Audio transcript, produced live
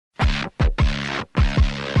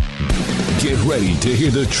Get ready to hear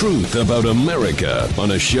the truth about America on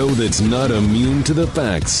a show that's not immune to the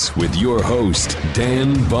facts with your host,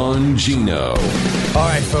 Dan Bongino. All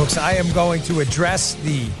right, folks, I am going to address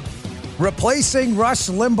the replacing Rush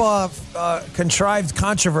Limbaugh contrived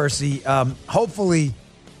controversy, hopefully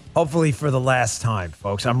for the last time,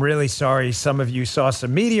 folks. I'm really sorry. Some of you saw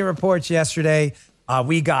some media reports yesterday.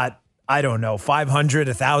 We got, 500,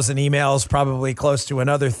 1,000 emails, probably close to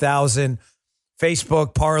another 1,000.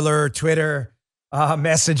 Facebook, Parler, Twitter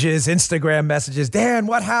messages, Instagram messages. Dan,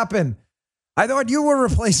 what happened? I thought you were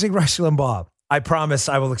replacing Rush Limbaugh. I promise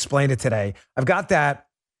I will explain it today. I've got that.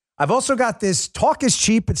 I've also got this talk is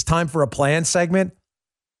cheap. It's time for a plan segment.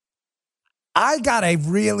 I got a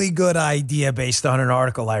really good idea based on an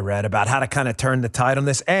article I read about how to kind of turn the tide on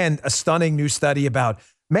this, and a stunning new study about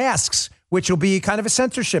masks, which will be kind of a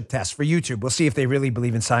censorship test for YouTube. We'll see if they really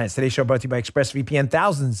believe in science. Today's show brought to you by ExpressVPN.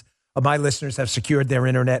 Thousands of my listeners have secured their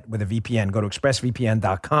internet with a VPN. Go to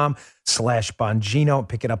expressvpn.com/Bongino and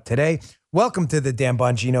pick it up today. Welcome to the Dan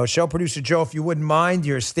Bongino Show. Producer Joe, if you wouldn't mind,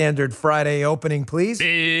 your standard Friday opening, please.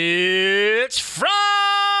 It's Friday!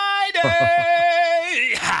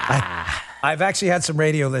 I've actually had some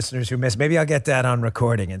radio listeners who miss. Maybe I'll get that on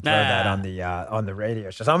recording and throw that on the radio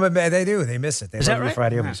show. They do. They miss it. They love your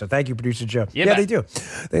Friday opening. So thank you, Producer Joe. Yeah, they do.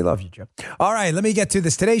 They love you, Joe. All right, let me get to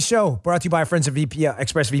this. Today's show brought to you by our friends at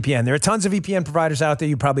ExpressVPN. There are tons of VPN providers out there.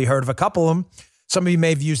 You've probably heard of a couple of them. Some of you may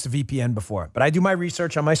have used the VPN before, but I do my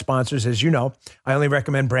research on my sponsors. As you know, I only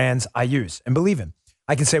recommend brands I use and believe in.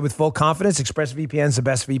 I can say with full confidence, ExpressVPN is the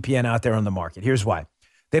best VPN out there on the market. Here's why.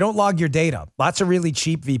 They don't log your data. Lots of really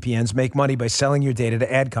cheap VPNs make money by selling your data to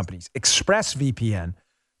ad companies. ExpressVPN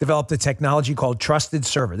developed a technology called Trusted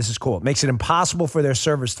Server. This is cool. It makes it impossible for their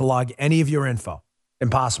servers to log any of your info.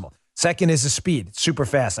 Impossible. Second is the speed. It's super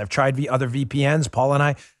fast. I've tried other VPNs, Paul and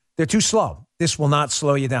I. They're too slow. This will not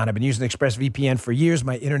slow you down. I've been using ExpressVPN for years.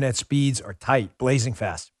 My internet speeds are tight, blazing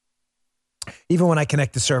fast. Even when I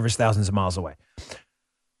connect to servers thousands of miles away.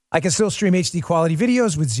 I can still stream HD quality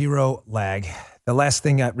videos with zero lag. The last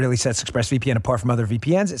thing that really sets ExpressVPN apart from other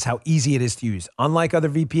VPNs is how easy it is to use. Unlike other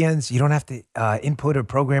VPNs, you don't have to input or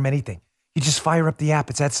program anything. You just fire up the app.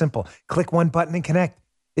 It's that simple. Click one button and connect.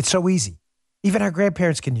 It's so easy. Even our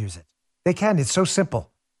grandparents can use it. They can. It's so simple.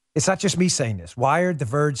 It's not just me saying this. Wired, The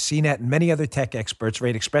Verge, CNET, and many other tech experts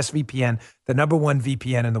rate ExpressVPN the #1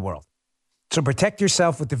 VPN in the world. So protect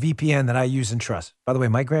yourself with the VPN that I use and trust. By the way,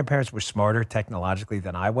 my grandparents were smarter technologically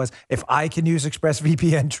than I was. If I can use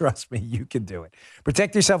ExpressVPN, trust me, you can do it.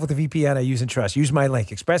 Protect yourself with the VPN I use and trust. Use my link,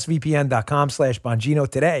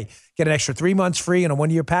 expressvpn.com/Bongino today. Get an extra 3 months free and a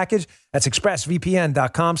 1-year package. That's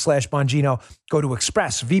expressvpn.com/Bongino. Go to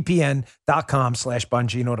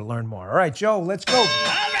expressvpn.com/Bongino to learn more. All right, Joe, let's go.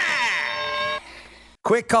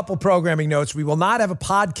 Quick couple programming notes. We will not have a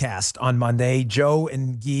podcast on Monday. Joe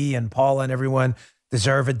and Guy and Paula and everyone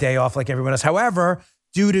deserve a day off like everyone else. However,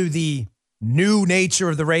 due to the new nature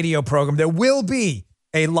of the radio program, there will be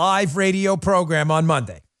a live radio program on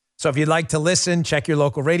Monday. So if you'd like to listen, check your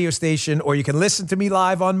local radio station, or you can listen to me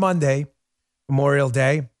live on Monday, Memorial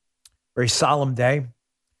Day, very solemn day.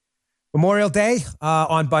 Memorial Day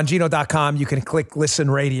on Bongino.com. You can click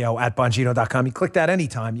listen radio at Bongino.com. You click that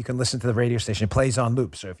anytime. You can listen to the radio station. It plays on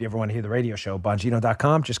loop. So if you ever want to hear the radio show,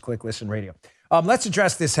 Bongino.com, just click listen radio. Let's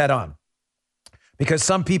address this head on, because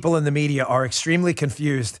some people in the media are extremely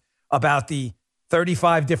confused about the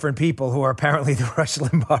 35 different people who are apparently the Rush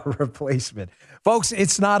Limbaugh replacement. Folks,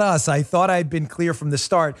 it's not us. I thought I'd been clear from the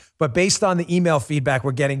start, but based on the email feedback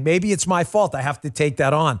we're getting, maybe it's my fault. I have to take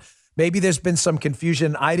that on. Maybe there's been some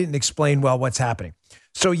confusion. I didn't explain well what's happening.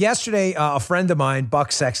 So yesterday, a friend of mine,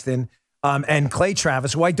 Buck Sexton, and Clay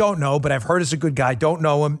Travis, who I don't know, but I've heard is a good guy. Don't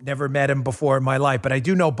know him, never met him before in my life, but I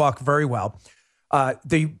do know Buck very well.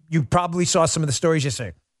 You probably saw some of the stories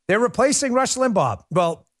yesterday. They're replacing Rush Limbaugh.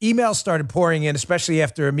 Well, emails started pouring in, especially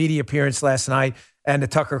after a media appearance last night and the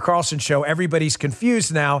Tucker Carlson show. Everybody's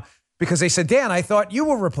confused now because they said, Dan, I thought you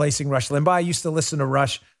were replacing Rush Limbaugh. I used to listen to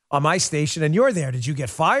Rush on my station, and you're there. Did you get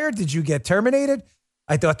fired? Did you get terminated?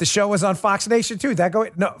 I thought the show was on Fox Nation too.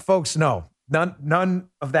 No, folks, no. None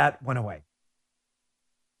of that went away.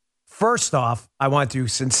 First off, I want to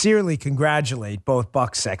sincerely congratulate both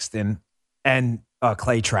Buck Sexton and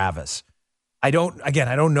Clay Travis. I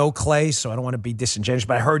don't know Clay, so I don't want to be disingenuous,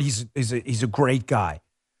 but I heard he's a great guy.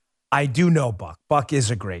 I do know Buck. Buck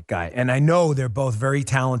is a great guy, and I know they're both very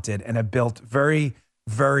talented and have built very,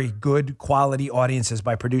 very good quality audiences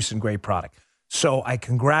by producing great product. So I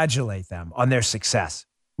congratulate them on their success.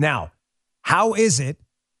 Now, how is it?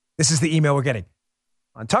 This is the email we're getting.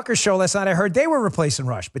 On Tucker's show last night, I heard they were replacing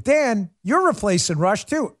Rush. But Dan, you're replacing Rush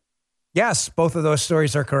too. Yes, both of those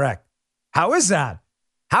stories are correct. How is that?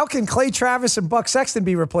 How can Clay Travis and Buck Sexton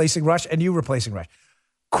be replacing Rush and you replacing Rush?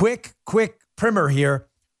 Quick primer here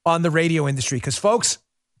on the radio industry. Because, folks,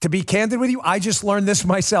 to be candid with you, I just learned this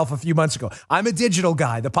myself a few months ago. I'm a digital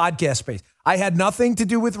guy, the podcast space. I had nothing to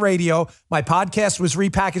do with radio. My podcast was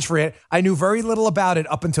repackaged for it. I knew very little about it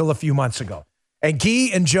up until a few months ago. And Guy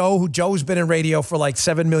and Joe, Joe's been in radio for like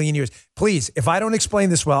 7 million years. Please, if I don't explain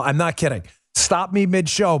this well, I'm not kidding. Stop me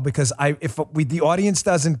mid-show because if the audience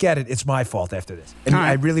doesn't get it, it's my fault after this. And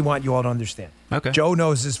I really want you all to understand. Okay. Joe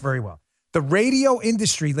knows this very well. The radio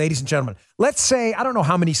industry, ladies and gentlemen, let's say, I don't know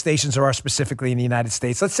how many stations there are specifically in the United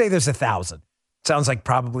States. Let's say there's 1,000. Sounds like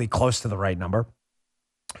probably close to the right number.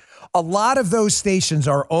 A lot of those stations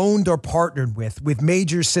are owned or partnered with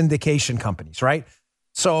major syndication companies, right?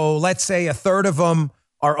 So let's say a third of them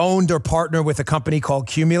are owned or partnered with a company called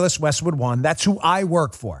Cumulus Westwood One. That's who I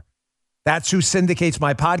work for. That's who syndicates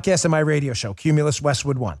my podcast and my radio show, Cumulus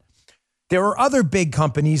Westwood One. There are other big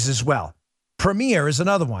companies as well. Premier is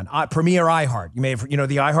another one. Premier iHeart. You may have, the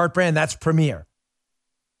iHeart brand, that's Premier.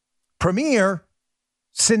 Premier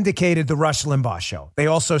syndicated the Rush Limbaugh show. They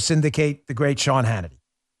also syndicate the great Sean Hannity.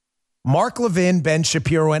 Mark Levin, Ben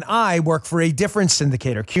Shapiro, and I work for a different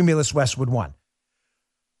syndicator, Cumulus Westwood One.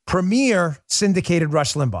 Premier syndicated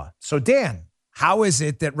Rush Limbaugh. So, Dan, how is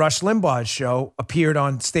it that Rush Limbaugh's show appeared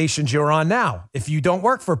on stations you're on now if you don't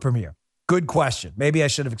work for Premier? Good question. Maybe I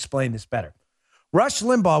should have explained this better. Rush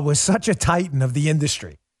Limbaugh was such a titan of the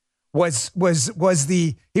industry. He wasn't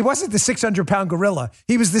the 600-pound gorilla.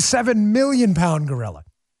 He was the 7 million pound gorilla.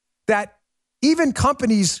 That even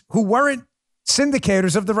companies who weren't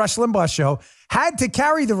syndicators of the Rush Limbaugh show had to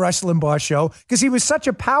carry the Rush Limbaugh show because he was such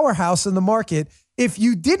a powerhouse in the market. If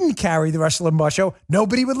you didn't carry the Rush Limbaugh show,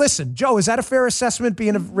 nobody would listen. Joe, is that a fair assessment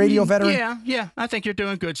being a radio veteran? Yeah. I think you're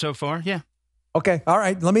doing good so far. Yeah. Okay. All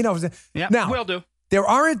right. Let me know. Yeah. Now, will do. There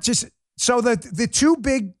aren't just... So the two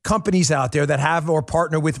big companies out there that have or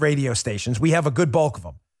partner with radio stations, we have a good bulk of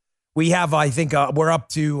them. We have, I think, we're up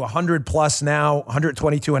to 100 plus now,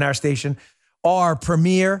 122 in our station, are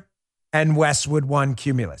Premier and Westwood One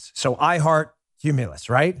Cumulus. So iHeart Cumulus,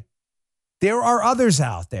 right? There are others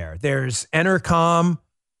out there. There's Entercom,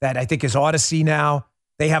 that I think is Odyssey now.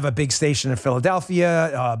 They have a big station in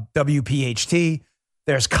Philadelphia, WPHT.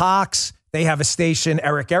 There's Cox. They have a station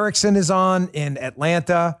Eric Erickson is on in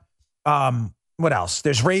Atlanta. What else?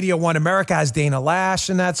 There's Radio One America has Dana Lash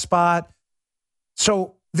in that spot.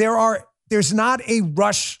 So there's not a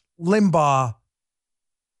Rush Limbaugh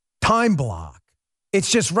time block. It's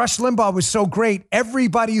just Rush Limbaugh was so great.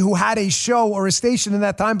 Everybody who had a show or a station in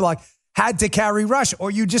that time block had to carry Rush,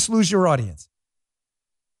 or you just lose your audience.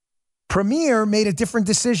 Premier made a different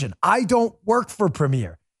decision. I don't work for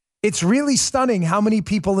Premier. It's really stunning how many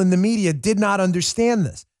people in the media did not understand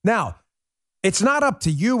this. Now, it's not up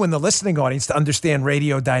to you and the listening audience to understand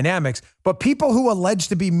radio dynamics, but people who allege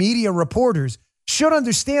to be media reporters should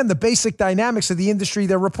understand the basic dynamics of the industry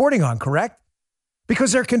they're reporting on, correct?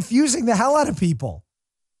 Because they're confusing the hell out of people.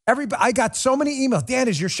 I got so many emails. Dan,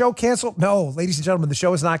 is your show canceled? No, ladies and gentlemen, the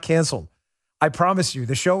show is not canceled. I promise you,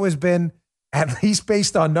 the show has been at least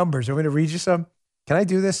based on numbers. I'm going to read you some. Can I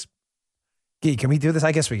do this? Gee, can we do this?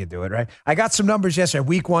 I guess we can do it, right? I got some numbers yesterday,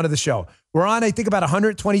 week one of the show. We're on, I think, about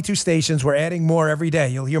 122 stations. We're adding more every day.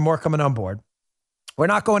 You'll hear more coming on board. We're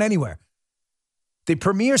not going anywhere. The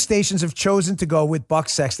Premier stations have chosen to go with Buck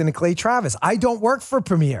Sexton and Clay Travis. I don't work for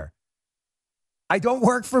Premier. There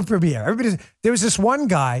was this one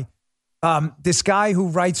guy, this guy who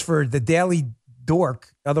writes for the Daily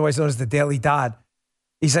Dork, otherwise known as the Daily Dot.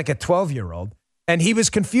 He's like a 12-year-old. And he was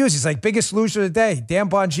confused. He's like, biggest loser of the day, Dan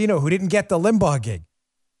Bongino, who didn't get the Limbaugh gig.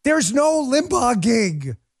 There's no Limbaugh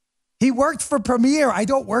gig. He worked for Premier. I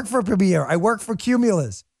don't work for Premier. I work for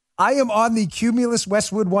Cumulus. I am on the Cumulus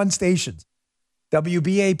Westwood One stations.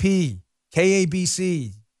 WBAP,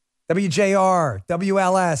 KABC, WJR,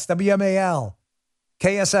 WLS, WMAL,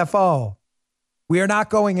 KSFO. We are not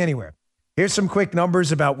going anywhere. Here's some quick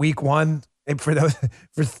numbers about week one. And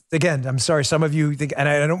again, I'm sorry, some of you think, and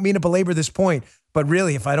I don't mean to belabor this point, but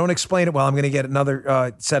really, if I don't explain it well, I'm going to get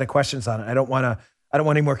another set of questions on it. I don't want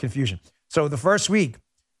any more confusion. So the first week,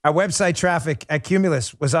 our website traffic at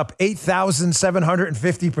Cumulus was up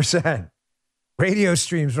 8,750%. Radio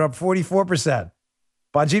streams were up 44%.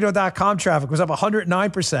 Bongino.com traffic was up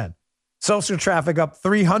 109%. Social traffic up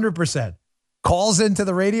 300%. Calls into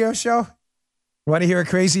the radio show. Want to hear a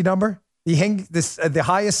crazy number? The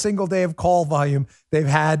highest single day of call volume they've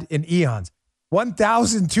had in eons.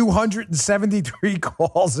 1,273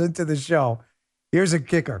 calls into the show. Here's a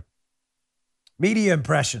kicker. Media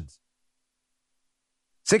impressions.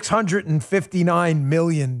 659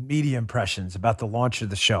 million media impressions about the launch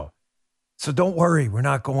of the show. So don't worry. We're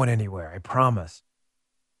not going anywhere. I promise.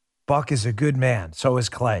 Buck is a good man. So is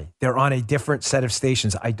Clay. They're on a different set of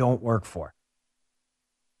stations I don't work for.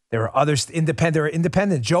 There are others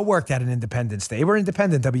independent. Joe worked at an independent station. They were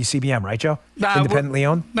independent WCBM, right, Joe? Independently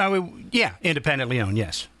owned? Yeah, independently owned,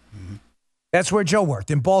 yes. Mm-hmm. That's where Joe worked,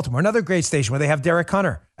 in Baltimore. Another great station where they have Derek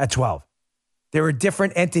Hunter at 12. There are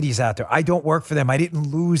different entities out there. I don't work for them. I didn't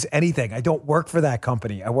lose anything. I don't work for that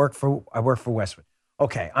company. I work for Westwood.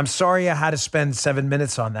 Okay, I'm sorry I had to spend 7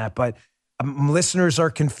 minutes on that, but listeners are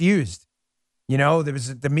confused. You know, there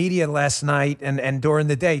was the media last night and during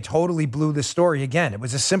the day totally blew the story again. It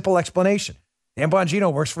was a simple explanation. Dan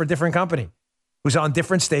Bongino works for a different company who's on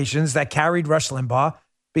different stations that carried Rush Limbaugh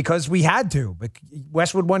because we had to. But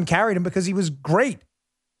Westwood One carried him because he was great.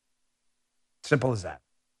 Simple as that.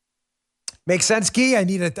 Makes sense, Guy? I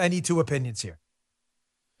need two opinions here.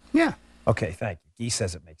 Yeah. Okay, thank you. Guy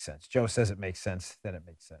says it makes sense. Joe says it makes sense. Then it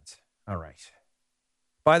makes sense. All right.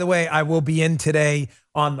 By the way, I will be in today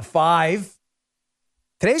on the 5.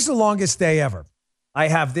 Today's the longest day ever. I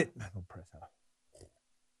have the Press House.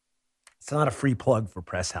 It's not a free plug for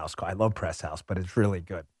Press House. I love Press House, but it's really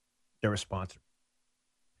good. They're a sponsor.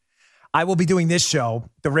 I will be doing this show,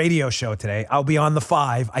 the radio show today. I'll be on the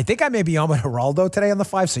 5. I think I may be on with Geraldo today on the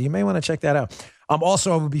 5, so you may want to check that out.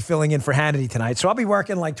 Also, I will be filling in for Hannity tonight, so I'll be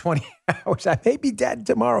working like 20 hours. I may be dead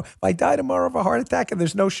tomorrow. If I die tomorrow of a heart attack and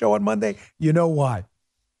there's no show on Monday, you know why.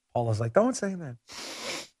 Paula's like, don't say that.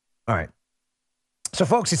 All right. So,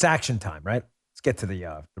 folks, it's action time, right? Let's get to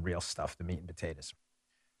the real stuff, the meat and potatoes.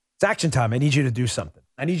 It's action time. I need you to do something.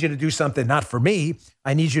 I need you to do something not for me.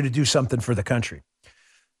 I need you to do something for the country.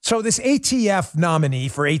 So this ATF nominee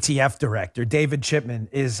for ATF director, David Chipman,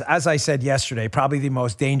 is, as I said yesterday, probably the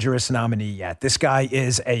most dangerous nominee yet. This guy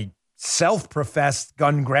is a self-professed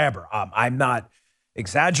gun grabber. I'm not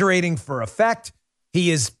exaggerating for effect. He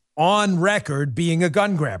is on record being a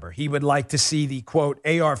gun grabber. He would like to see the, quote,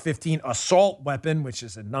 AR-15 assault weapon, which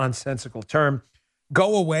is a nonsensical term,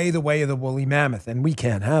 go away the way of the woolly mammoth. And we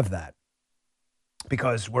can't have that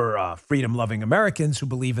because we're freedom-loving Americans who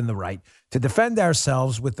believe in the right to defend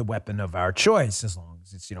ourselves with the weapon of our choice, as long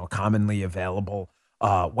as it's, you know, commonly available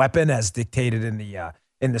weapon as dictated in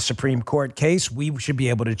the Supreme Court case. We should be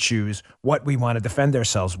able to choose what we want to defend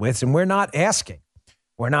ourselves with. And we're not asking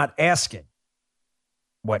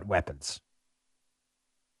what weapons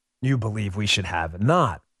you believe we should have and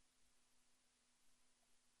not.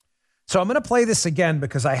 So I'm going to play this again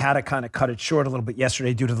because I had to kind of cut it short a little bit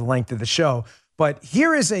yesterday due to the length of the show. But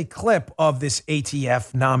here is a clip of this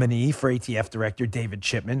ATF nominee for ATF director, David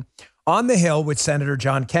Chipman, on the Hill with Senator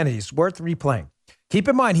John Kennedy. It's worth replaying. Keep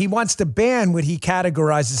in mind, he wants to ban what he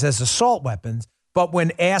categorizes as assault weapons, but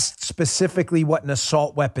when asked specifically what an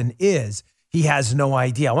assault weapon is, he has no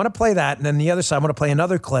idea. I want to play that. And then the other side, I want to play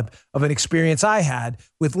another clip of an experience I had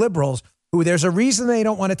with liberals who there's a reason they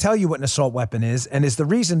don't want to tell you what an assault weapon is. And is the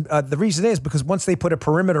reason is because once they put a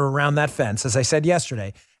perimeter around that fence, as I said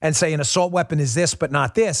yesterday, and say an assault weapon is this, but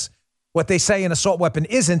not this, what they say an assault weapon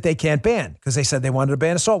isn't, they can't ban because they said they wanted to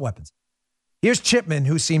ban assault weapons. Here's Chipman,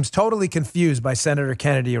 who seems totally confused by Senator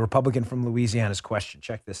Kennedy, a Republican from Louisiana's question.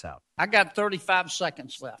 Check this out. I got 35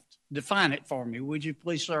 seconds left. Define it for me, would you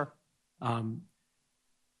please, sir?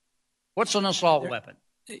 What's an assault weapon?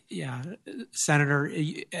 Yeah, Senator,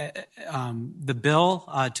 the bill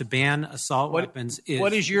to ban assault weapons is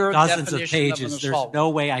what is your dozens of pages. Of There's no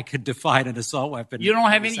way I could define an assault weapon. You don't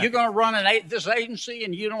have any. You're going to run this agency,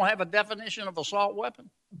 and you don't have a definition of assault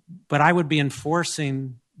weapon. But I would be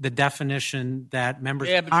enforcing the definition that members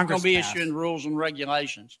of Congress you're going to be passed. issuing rules and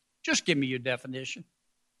regulations. Just give me your definition.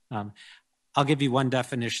 I'll give you one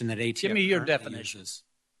definition that ATF. Give me your definition. Uses.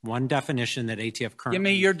 One definition that ATF currently. Give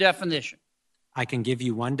me your definition. I can give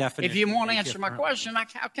you one definition. If you won't answer my question,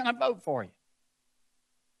 how can I vote for you?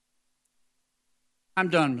 I'm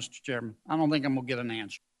done, Mr. Chairman. I don't think I'm going to get an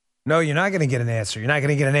answer. No, you're not going to get an answer. You're not going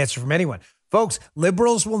to get an answer from anyone. Folks,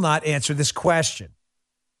 liberals will not answer this question.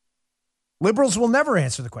 Liberals will never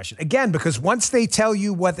answer the question. Again, because once they tell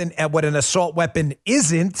you what an assault weapon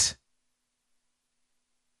isn't,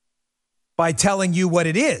 by telling you what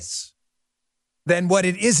it is, then what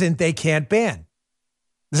it isn't, they can't ban.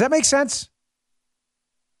 Does that make sense?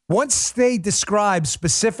 Once they describe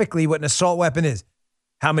specifically what an assault weapon is,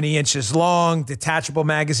 how many inches long, detachable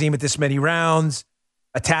magazine with this many rounds,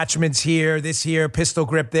 attachments here, this here, pistol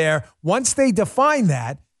grip there. Once they define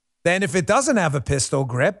that, then if it doesn't have a pistol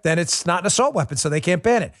grip, then it's not an assault weapon, so they can't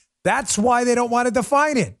ban it. That's why they don't want to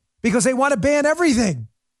define it, because they want to ban everything.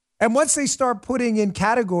 And once they start putting in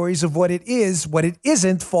categories of what it is, what it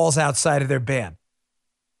isn't falls outside of their ban.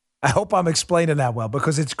 I hope I'm explaining that well,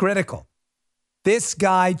 because it's critical. This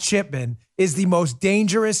guy, Chipman, is the most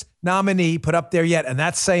dangerous nominee put up there yet, and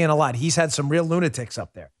that's saying a lot. He's had some real lunatics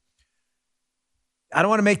up there. I don't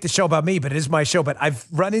want to make the show about me, but it is my show, but I've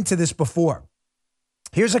run into this before.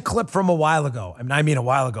 Here's a clip from a while ago. I mean a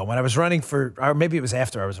while ago when I was running for, or maybe it was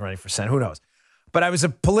after I was running for Senate, who knows. But I was a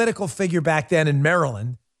political figure back then in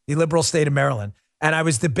Maryland, the liberal state of Maryland, and I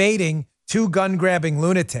was debating two gun-grabbing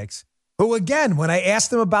lunatics who, again, when I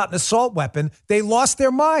asked them about an assault weapon, they lost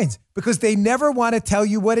their minds because they never want to tell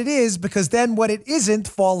you what it is, because then what it isn't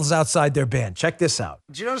falls outside their ban. Check this out.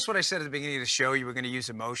 Did you notice what I said at the beginning of the show? You were going to use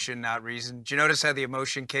emotion, not reason. Did you notice how the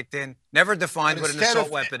emotion kicked in? Never defined what an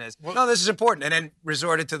assault weapon is. No, this is important. And then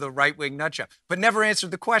resorted to the right-wing nutshell, but never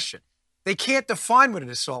answered the question. They can't define what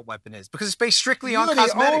an assault weapon is because it's based strictly on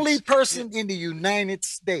cosmetics. You're the only person in the United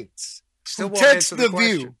States who takes the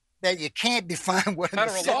view that you can't define what an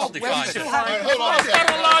assault weapon is.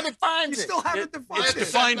 Federal law defines it. You still haven't defined it. It's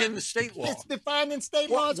defined in the state law. It's defined in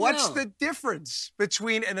state law as well. What's the difference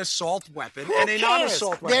between an assault weapon and a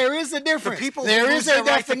non-assault weapon? There is a difference. The people there who is lose a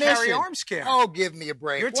their definition. Right to carry arms can't. Oh, give me a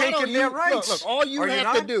break. You're taking their rights. Look, all you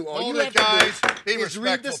have to do, is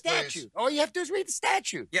read the statute. All you have to do is read the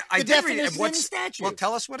statute. Yeah, I did read it. In the statute. Well,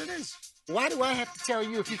 tell us what it is. Why do I have to tell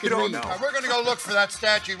you if you can don't read? know? We're going to go look for that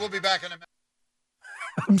statute. We'll be back in a minute.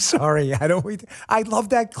 I'm sorry. I love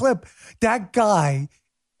that clip. That guy,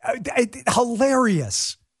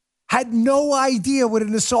 hilarious, had no idea what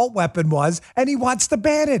an assault weapon was, and he wants to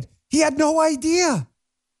ban it. He had no idea.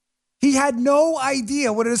 He had no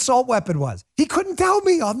idea what an assault weapon was. He couldn't tell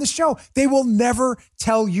me on the show. They will never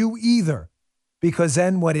tell you either, because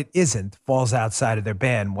then what it isn't falls outside of their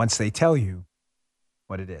ban once they tell you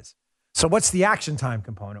what it is. So what's the action time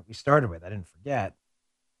component we started with? I didn't forget.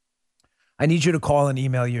 I need you to call and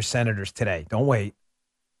email your senators today. Don't wait.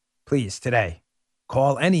 Please, today.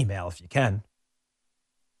 Call and email if you can.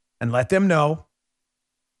 And let them know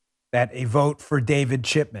that a vote for David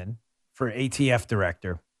Chipman for ATF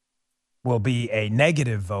director will be a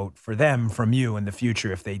negative vote for them from you in the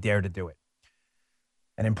future if they dare to do it.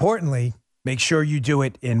 And importantly, make sure you do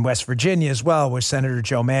it in West Virginia as well, where Senator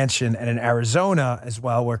Joe Manchin, and in Arizona as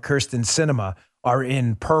well, where Kirsten Sinema are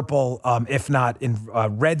in purple, if not in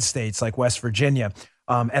red states like West Virginia,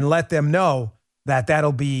 and let them know that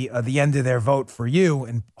that'll be the end of their vote for you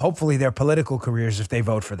and hopefully their political careers if they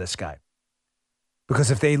vote for this guy. Because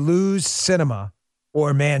if they lose Sinema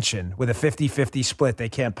or Manchin with a 50-50 split, they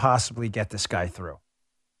can't possibly get this guy through.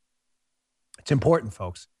 It's important,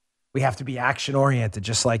 folks. We have to be action-oriented,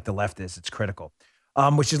 just like the left is. It's critical.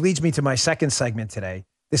 Which leads me to my second segment today.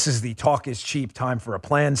 This is the Talk is Cheap, Time for a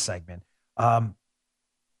Plan segment.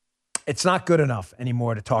 It's not good enough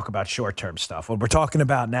anymore to talk about short-term stuff. What we're talking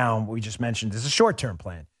about now, and what we just mentioned, is a short-term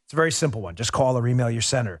plan. It's a very simple one. Just call or email your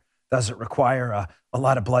senator. Doesn't require a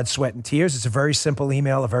lot of blood, sweat, and tears. It's a very simple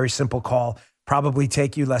email, a very simple call. Probably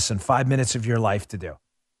take you less than 5 minutes of your life to do.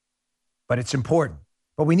 But it's important.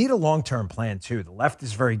 But we need a long-term plan, too. The left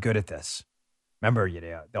is very good at this. Remember,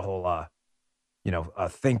 the whole,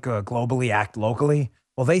 think globally, act locally.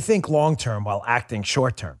 Well, they think long-term while acting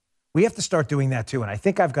short-term. We have to start doing that, too. And I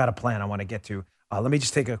think I've got a plan I want to get to. Let me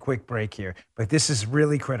just take a quick break here. But this is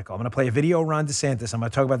really critical. I'm going to play a video of Ron DeSantis. I'm going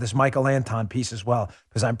to talk about this Michael Anton piece as well,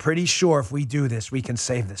 because I'm pretty sure if we do this, we can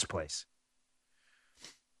save this place.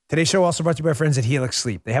 Today's show also brought to you by our friends at Helix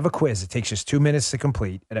Sleep. They have a quiz. It takes just 2 minutes to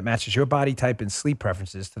complete, and it matches your body type and sleep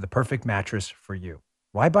preferences to the perfect mattress for you.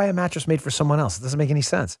 Why buy a mattress made for someone else? It doesn't make any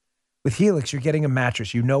sense. With Helix, you're getting a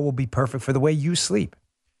mattress you know will be perfect for the way you sleep.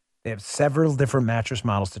 They have several different mattress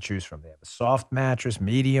models to choose from. They have a soft mattress,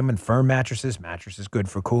 medium, and firm mattresses. Mattress is good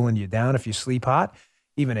for cooling you down if you sleep hot.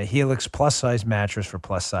 Even a Helix plus-size mattress for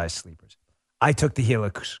plus-size sleepers. I took the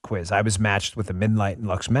Helix quiz. I was matched with a Midnight and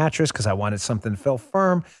Luxe mattress because I wanted something to feel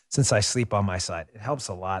firm since I sleep on my side. It helps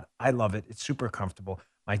a lot. I love it. It's super comfortable.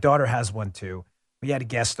 My daughter has one too. We had a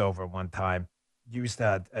guest over one time.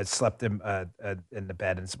 Slept in the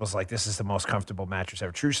bed and was like, this is the most comfortable mattress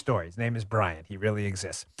ever. True story. His name is Brian. He really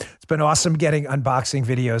exists. It's been awesome getting unboxing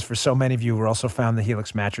videos for so many of you who also found the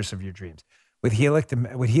Helix mattress of your dreams. With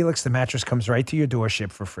Helix, the mattress comes right to your door,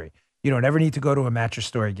 shipped for free. You don't ever need to go to a mattress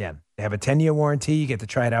store again. They have a 10-year warranty. You get to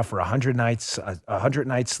try it out for 100 nights, a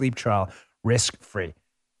 100-night sleep trial, risk-free.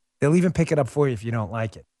 They'll even pick it up for you if you don't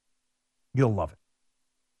like it. You'll love it.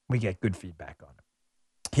 We get good feedback on it.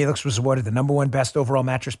 Helix was awarded the #1 best overall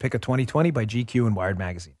mattress pick of 2020 by GQ and Wired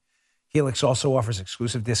Magazine. Helix also offers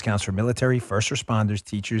exclusive discounts for military, first responders,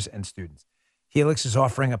 teachers, and students. Helix is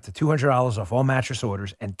offering up to $200 off all mattress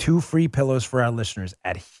orders and 2 free pillows for our listeners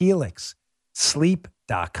at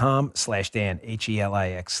helixsleep.com/Dan,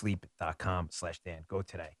 HELIX sleep.com/Dan. Go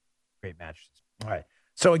today. Great mattresses. All right.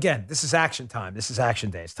 So again, this is action time. This is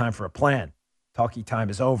action day. It's time for a plan. Talkie time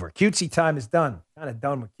is over. Cutesy time is done. Kind of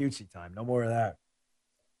done with cutesy time. No more of that.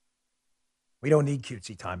 We don't need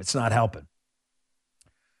cutesy time. It's not helping.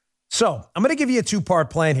 So I'm going to give you a two-part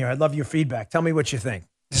plan here. I'd love your feedback. Tell me what you think.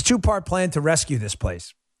 It's a two-part plan to rescue this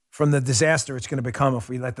place from the disaster it's going to become if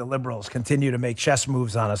we let the liberals continue to make chess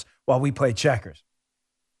moves on us while we play checkers.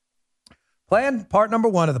 Part number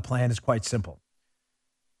one of the plan is quite simple.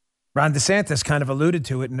 Ron DeSantis kind of alluded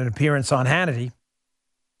to it in an appearance on Hannity.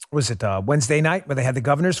 Was it Wednesday night where they had the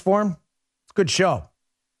governor's forum? It's a good show.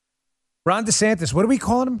 Ron DeSantis, what are we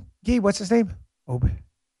calling him? Gee, what's his name?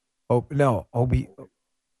 Obi-Wan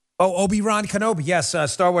Kenobi. Yes,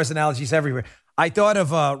 Star Wars analogies everywhere. I thought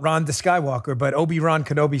of Ron the Skywalker, but Obi-Wan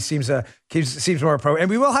Kenobi seems more appropriate. And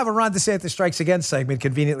we will have a Ron DeSantis Strikes Again segment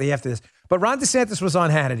conveniently after this. But Ron DeSantis was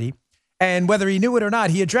on Hannity, and whether he knew it or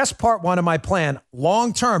not, he addressed part one of my plan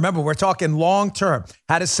long-term. Remember, we're talking long-term,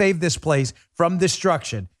 how to save this place from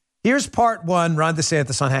destruction. Here's part one, Ron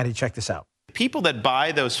DeSantis on Hannity. Check this out. People that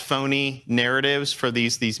buy those phony narratives for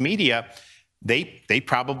these media, they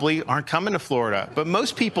probably aren't coming to Florida. But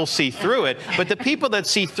most people see through it. But the people that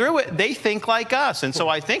see through it, they think like us. And so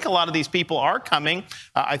I think a lot of these people are coming.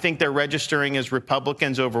 I think they're registering as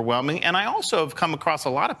Republicans overwhelming. And I also have come across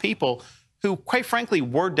a lot of people who, quite frankly,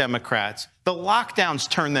 were Democrats. The lockdowns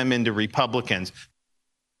turned them into Republicans.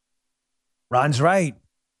 Ron's right.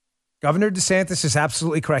 Governor DeSantis is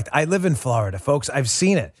absolutely correct. I live in Florida, folks. I've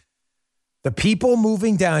seen it. The people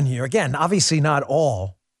moving down here, again, obviously not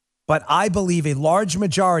all, but I believe a large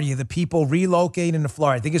majority of the people relocating to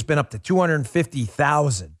Florida, I think it's been up to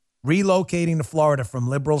 250,000 relocating to Florida from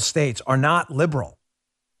liberal states, are not liberal.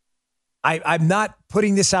 I'm not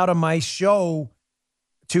putting this out on my show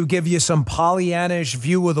to give you some Pollyannish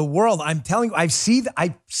view of the world. I'm telling you, I see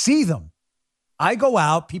them. I go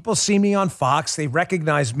out, people see me on Fox, they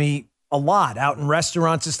recognize me a lot out in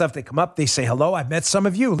restaurants and stuff. They come up, they say hello. I've met some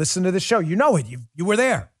of you. Listen to the show. You know it. You were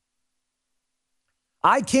there.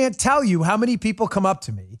 I can't tell you how many people come up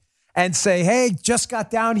to me and say, hey, just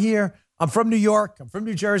got down here. I'm from New York. I'm from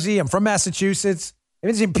New Jersey. I'm from Massachusetts.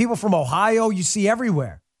 Even people from Ohio, you see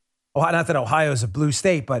everywhere. Not that Ohio is a blue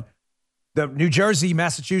state, but the New Jersey,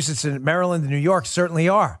 Massachusetts, and Maryland and New York certainly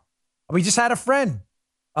are. We just had a friend,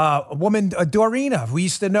 a woman, Dorina, who we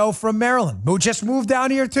used to know from Maryland, who just moved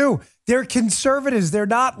down here too. They're conservatives. They're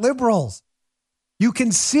not liberals. You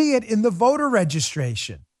can see it in the voter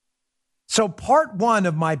registration. So part one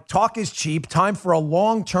of my talk is cheap, time for a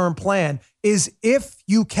long-term plan is if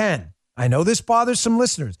you can. I know this bothers some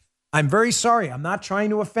listeners. I'm very sorry. I'm not trying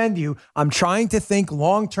to offend you. I'm trying to think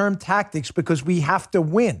long-term tactics because we have to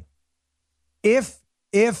win. If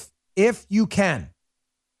you can,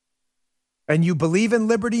 and you believe in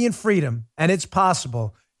liberty and freedom, and it's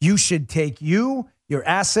possible, you should take your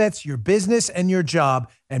assets, your business, and your job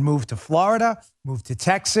and move to Florida, move to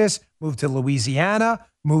Texas, move to Louisiana,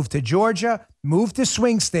 move to Georgia, move to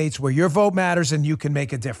swing states where your vote matters and you can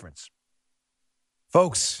make a difference.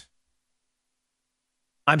 Folks,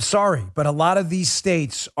 I'm sorry, but a lot of these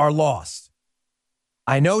states are lost.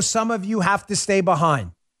 I know some of you have to stay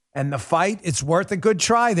behind. And the fight, it's worth a good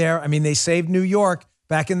try there. I mean, they saved New York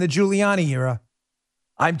back in the Giuliani era.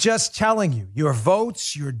 I'm just telling you, your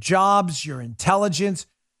votes, your jobs, your intelligence,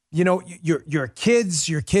 your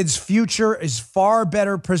kids' future is far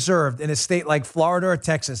better preserved in a state like Florida or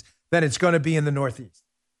Texas than it's going to be in the Northeast.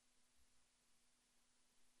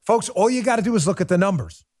 Folks, all you got to do is look at the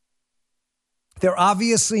numbers. They're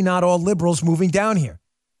obviously not all liberals moving down here.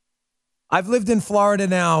 I've lived in Florida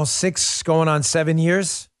now 6 going on 7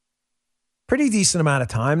 years. Pretty decent amount of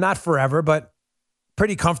time, not forever, but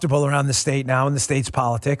pretty comfortable around the state now in the state's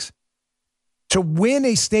politics. To win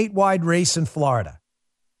a statewide race in Florida,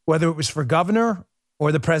 whether it was for governor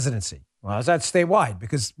or the presidency. Well, is that statewide?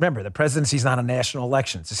 Because remember, the presidency is not a national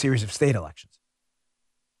election. It's a series of state elections.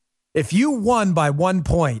 If you won by 1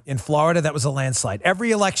 point in Florida, that was a landslide.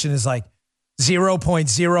 Every election is like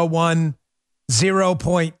 0.01,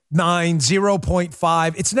 0.9,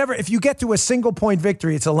 0.5. It's never, if you get to a single point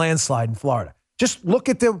victory, it's a landslide in Florida. Just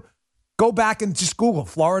go back and just Google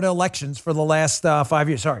Florida elections for the last 5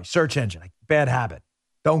 years. Sorry, search engine. Bad habit.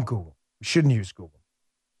 Don't Google. You shouldn't use Google.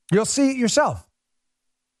 You'll see it yourself.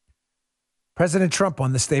 President Trump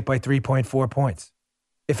won the state by 3.4 points.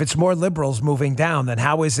 If it's more liberals moving down, then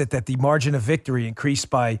how is it that the margin of victory increased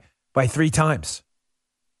by 3 times?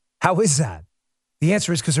 How is that? The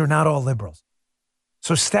answer is because they're not all liberals.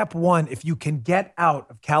 So step one, if you can get out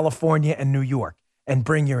of California and New York and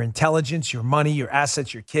bring your intelligence, your money, your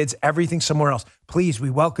assets, your kids, everything somewhere else, please, we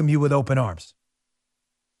welcome you with open arms.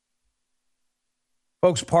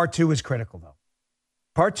 Folks, part two is critical, though.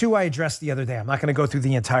 Part 2 I addressed the other day. I'm not going to go through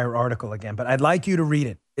the entire article again, but I'd like you to read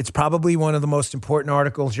it. It's probably one of the most important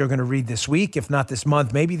articles you're going to read this week, if not this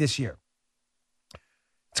month, maybe this year.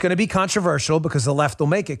 It's going to be controversial because the left will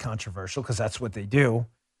make it controversial because that's what they do.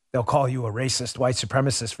 They'll call you a racist white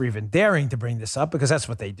supremacist for even daring to bring this up because that's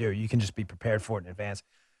what they do. You can just be prepared for it in advance.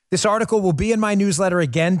 This article will be in my newsletter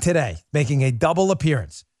again today, making a double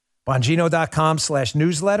appearance.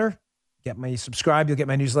 Bongino.com/newsletter. Subscribe. You'll get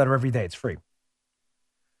my newsletter every day. It's free.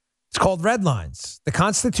 It's called Red Lines. The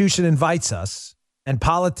Constitution invites us and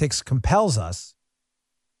politics compels us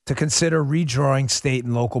to consider redrawing state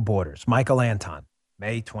and local borders. Michael Anton,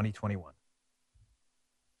 May 2021.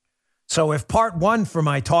 So if part 1 for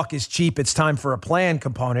my talk is cheap, it's time for a plan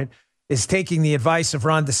component is taking the advice of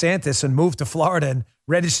Ron DeSantis and move to Florida and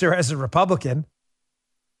register as a Republican.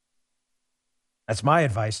 That's my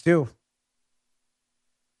advice too.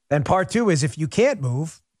 Then part 2 is if you can't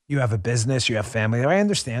move, you have a business, you have family. I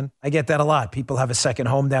understand. I get that a lot. People have a second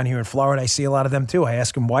home down here in Florida. I see a lot of them too. I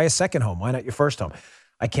ask them, why a second home? Why not your first home?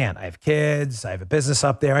 I can't. I have kids. I have a business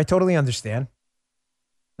up there. I totally understand.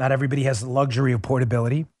 Not everybody has the luxury of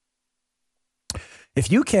portability.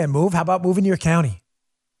 If you can't move, how about moving your county?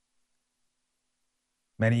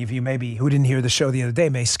 Many of you maybe who didn't hear the show the other day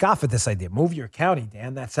may scoff at this idea. Move your county,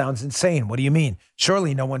 Dan. That sounds insane. What do you mean?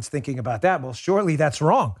 Surely no one's thinking about that. Well, surely that's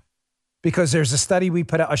wrong because there's a study we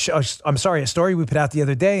put out. A story we put out the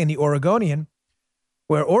other day in the Oregonian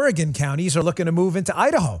where Oregon counties are looking to move into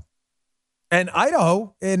Idaho. And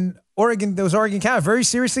Idaho in Oregon, those Oregon counties are very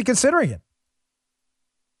seriously considering it.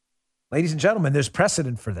 Ladies and gentlemen, there's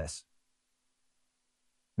precedent for this.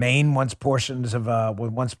 Maine wants portions of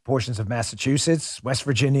Massachusetts, West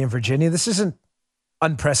Virginia, and Virginia. This isn't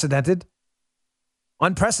unprecedented.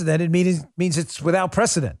 Unprecedented means it's without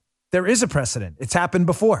precedent. There is a precedent. It's happened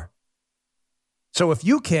before. So if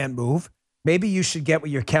you can't move, maybe you should get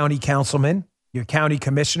with your county councilman, your county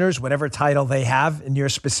commissioners, whatever title they have in your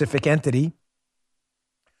specific entity,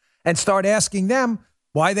 and start asking them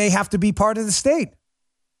why they have to be part of the state.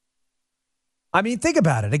 I mean, think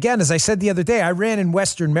about it. Again, as I said the other day, I ran in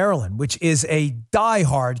Western Maryland, which is a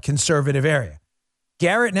diehard conservative area.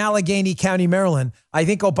 Garrett and Allegheny County, Maryland, I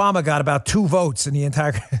think Obama got about 2 votes in the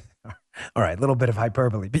entire... All right, a little bit of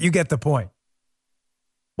hyperbole, but you get the point.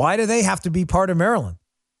 Why do they have to be part of Maryland?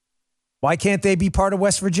 Why can't they be part of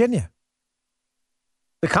West Virginia?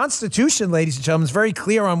 The Constitution, ladies and gentlemen, is very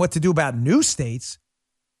clear on what to do about new states,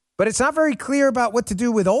 but it's not very clear about what to do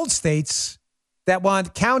with old states that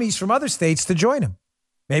want counties from other states to join them.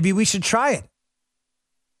 Maybe we should try it.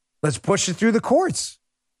 Let's push it through the courts.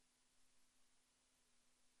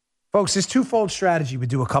 Folks, this twofold strategy would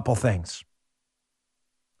do a couple things.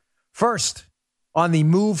 First, on the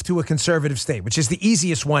move to a conservative state, which is the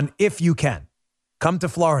easiest one if you can. Come to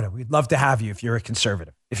Florida. We'd love to have you if you're a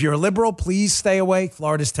conservative. If you're a liberal, please stay away.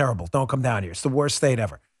 Florida's terrible. Don't come down here. It's the worst state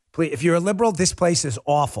ever. Please, if you're a liberal, this place is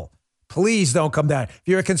awful. Please don't come down. If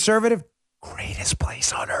you're a conservative, greatest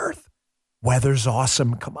place on earth. Weather's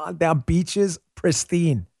awesome. Come on down. Beaches,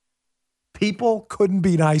 pristine. People couldn't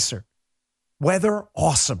be nicer. Weather,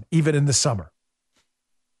 awesome, even in the summer.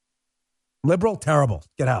 Liberal, terrible.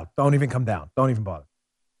 Get out. Don't even come down. Don't even bother.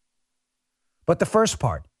 But the first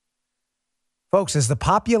part, folks, as the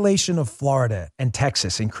population of Florida and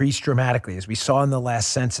Texas increased dramatically, as we saw in the last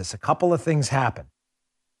census, a couple of things happen.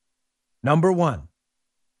 Number one,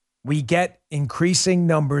 we get increasing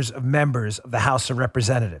numbers of members of the House of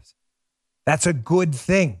Representatives. That's a good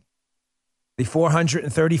thing. The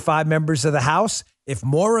 435 members of the House, if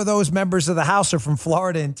more of those members of the House are from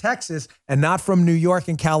Florida and Texas and not from New York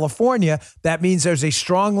and California, that means there's a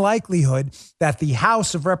strong likelihood that the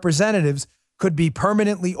House of Representatives could be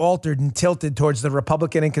permanently altered and tilted towards the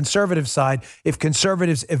Republican and conservative side if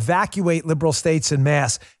conservatives evacuate liberal states en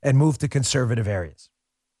masse and move to conservative areas.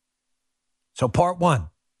 So part one,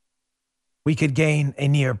 we could gain a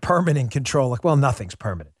near permanent control. Well, nothing's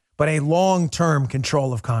permanent, but a long-term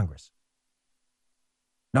control of Congress.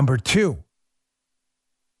 Number two,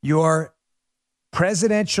 your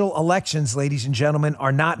presidential elections, ladies and gentlemen,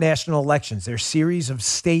 are not national elections. They're a series of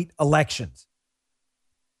state elections.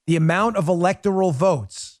 The amount of electoral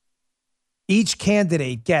votes each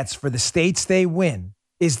candidate gets for the states they win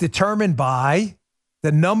is determined by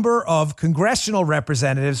the number of congressional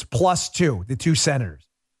representatives plus 2, the 2 senators.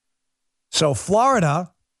 So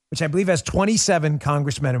Florida, which I believe has 27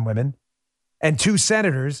 congressmen and women and 2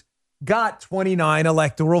 senators, got 29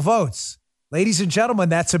 electoral votes. Ladies and gentlemen,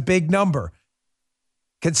 that's a big number.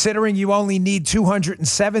 Considering you only need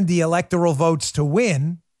 270 electoral votes to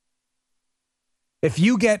win, If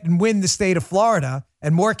you get and win the state of Florida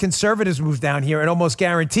and more conservatives move down here and almost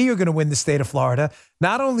guarantee you're going to win the state of Florida,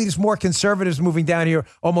 not only does more conservatives moving down here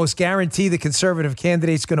almost guarantee the conservative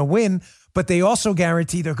candidate's going to win, but they also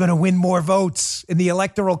guarantee they're going to win more votes in the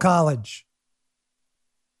Electoral College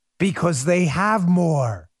because they have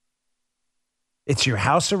more. It's your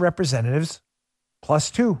House of Representatives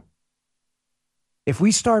plus 2. If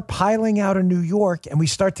we start piling out of New York and we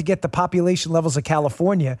start to get the population levels of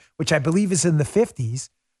California, which I believe is in the 50s,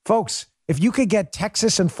 folks, if you could get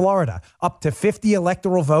Texas and Florida up to 50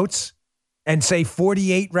 electoral votes and say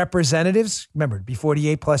 48 representatives, remember, it'd be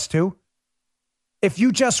 48 plus 2. If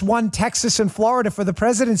you just won Texas and Florida for the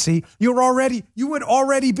presidency, you would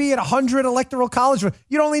already be at 100 electoral college.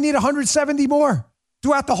 You'd only need 170 more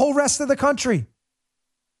throughout the whole rest of the country.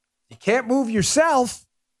 You can't move yourself.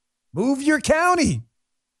 Move your county.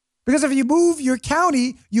 Because if you move your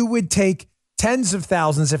county, you would take tens of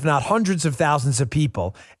thousands, if not hundreds of thousands of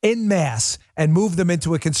people en masse and move them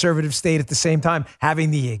into a conservative state at the same time, having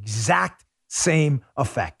the exact same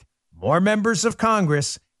effect. More members of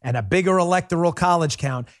Congress and a bigger electoral college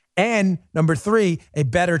count. And number 3, a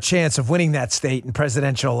better chance of winning that state in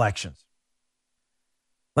presidential elections.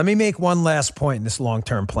 Let me make one last point in this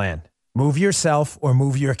long-term plan. Move yourself or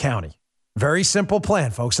move your county. Very simple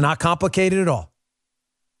plan, folks. Not complicated at all.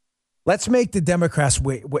 Let's make the Democrats,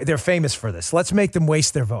 they're famous for this. Let's make them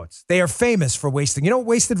waste their votes. They are famous for wasting. You know what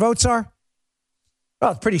wasted votes are?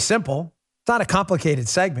 Well, it's pretty simple. It's not a complicated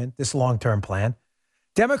segment, this long-term plan.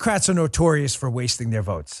 Democrats are notorious for wasting their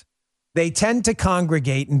votes. They tend to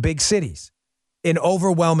congregate in big cities in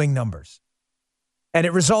overwhelming numbers. And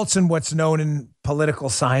it results in what's known in political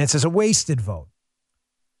science as a wasted vote.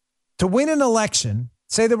 To win an election,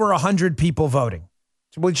 say there were 100 people voting,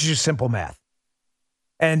 which is just simple math.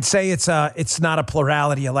 And say it's not a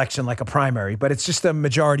plurality election like a primary, but it's just a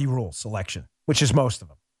majority rules election, which is most of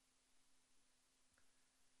them.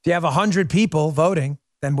 If you have 100 people voting,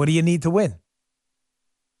 then what do you need to win?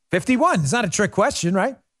 51. It's not a trick question,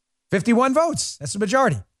 right? 51 votes. That's the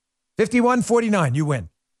majority. 51-49, you win.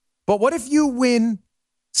 But what if you win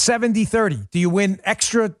 70-30? Do you win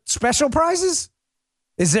extra special prizes?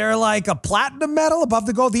 Is there like a platinum medal above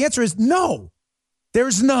the gold? The answer is no.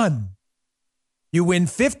 There's none. You win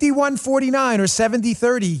 51-49 or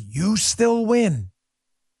 70-30, you still win.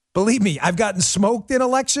 Believe me, I've gotten smoked in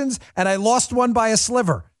elections and I lost one by a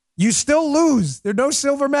sliver. You still lose. There's no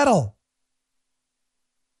silver medal.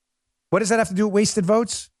 What does that have to do with wasted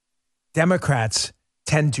votes? Democrats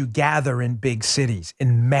tend to gather in big cities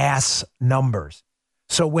in mass numbers.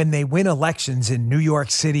 So when they win elections in New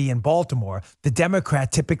York City and Baltimore, the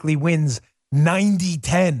Democrat typically wins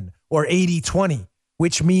 90-10 or 80-20,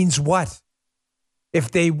 which means what?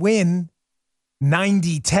 If they win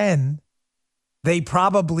 90-10, they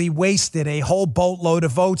probably wasted a whole boatload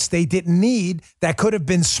of votes they didn't need that could have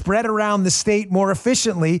been spread around the state more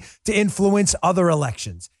efficiently to influence other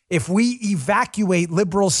elections. If we evacuate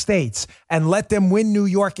liberal states and let them win New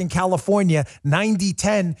York and California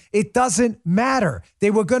 90-10, it doesn't matter.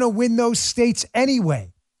 They were going to win those states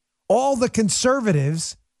anyway. All the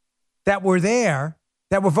conservatives that were there,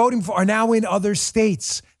 that were voting for, are now in other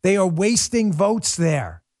states. They are wasting votes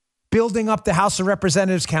there, building up the House of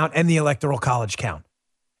Representatives count and the Electoral College count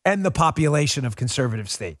and the population of conservative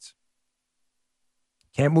states.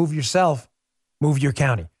 Can't move yourself, move your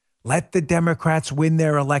county. Let the Democrats win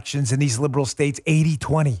their elections in these liberal states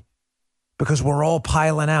 80-20 because we're all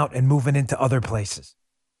piling out and moving into other places.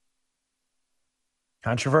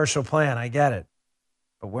 Controversial plan, I get it.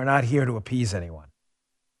 But we're not here to appease anyone.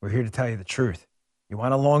 We're here to tell you the truth. You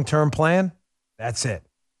want a long-term plan? That's it.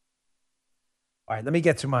 All right, let me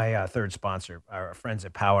get to my third sponsor, our friends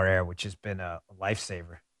at Power Air, which has been a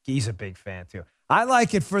lifesaver. Guy's a big fan, too. I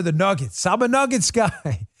like it for the nuggets. I'm a nuggets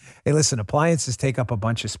guy. Hey, listen, appliances take up a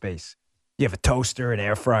bunch of space. You have a toaster, an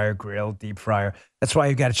air fryer, grill, deep fryer. That's why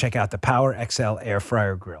you've got to check out the Power XL Air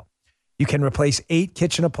Fryer Grill. You can replace 8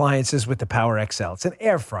 kitchen appliances with the Power XL. It's an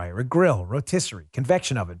air fryer, a grill, rotisserie,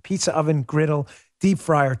 convection oven, pizza oven, griddle, deep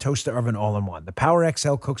fryer, toaster oven, all in one. The Power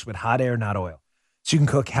XL cooks with hot air, not oil. So you can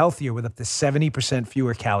cook healthier with up to 70%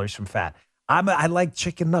 fewer calories from fat. I like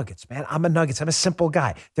chicken nuggets, man. I'm a simple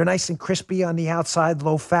guy. They're nice and crispy on the outside,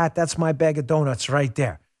 low fat. That's my bag of donuts right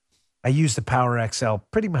there. I use the Power XL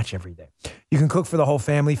pretty much every day. You can cook for the whole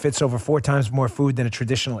family, fits over 4 times more food than a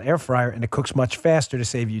traditional air fryer, and it cooks much faster to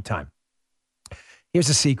save you time. Here's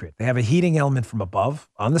the secret. They have a heating element from above,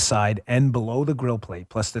 on the side, and below the grill plate,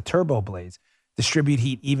 plus the turbo blades distribute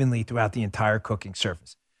heat evenly throughout the entire cooking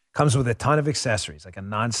surface. Comes with a ton of accessories like a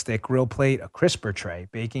non-stick grill plate, a crisper tray,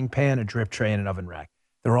 baking pan, a drip tray, and an oven rack.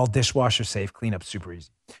 They're all dishwasher safe, clean up super easy.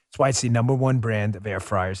 That's why it's the #1 brand of air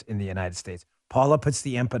fryers in the United States. Paula puts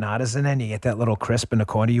the empanadas in, and you get that little crisp in the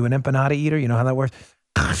corner. You an empanada eater? You know how that works?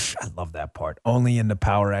 Gosh, I love that part. Only in the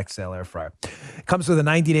Power XL air fryer. It comes with a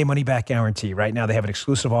 90-day money-back guarantee. Right now, they have an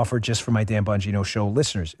exclusive offer just for my Dan Bongino Show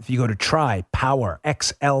listeners. If you go to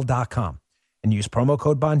trypowerxl.com and use promo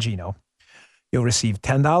code Bongino, you'll receive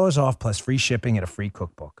 $10 off plus free shipping and a free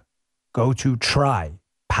cookbook. Go to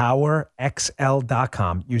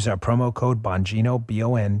trypowerxl.com. Use our promo code Bongino,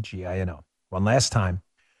 Bongino. One last time,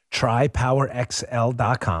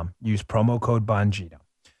 trypowerxl.com. Use promo code Bongino.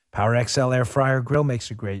 Power XL air fryer grill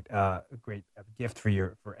makes a great gift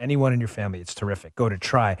for anyone in your family. It's terrific. Go to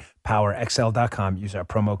trypowerxl.com. Use our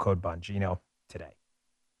promo code Bongino today.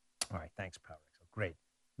 All right, thanks, Power XL. Great.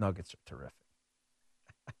 Nuggets are terrific.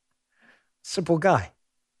 Simple guy.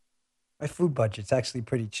 My food budget's actually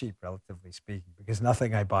pretty cheap, relatively speaking, because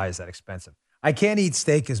nothing I buy is that expensive. I can't eat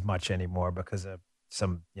steak as much anymore because of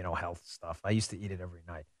some, health stuff. I used to eat it every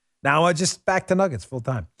night. Now I just back to nuggets full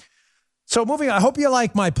time. So moving on, I hope you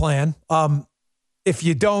like my plan. If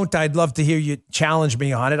you don't, I'd love to hear you challenge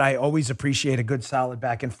me on it. I always appreciate a good solid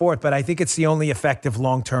back and forth, but I think it's the only effective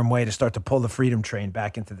long-term way to start to pull the Freedom Train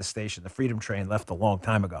back into the station. The Freedom Train left a long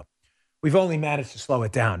time ago. We've only managed to slow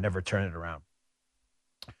it down, never turn it around.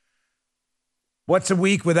 What's a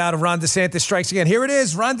week without a Ron DeSantis strikes again? Here it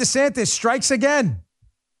is. Ron DeSantis strikes again.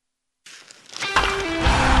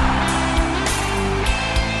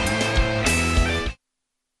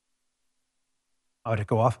 Oh, did it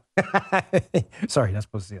go off? Sorry, not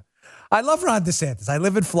supposed to see it. I love Ron DeSantis. I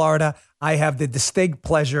live in Florida. I have the distinct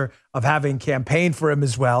pleasure of having campaigned for him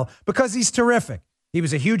as well because he's terrific. He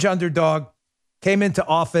was a huge underdog, came into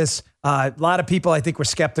office. A lot of people, I think, were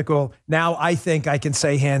skeptical. Now I think I can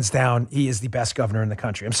say hands down he is the best governor in the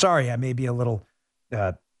country. I'm sorry, I may be a little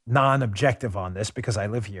non-objective on this because I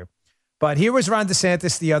live here. But here was Ron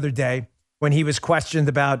DeSantis the other day when he was questioned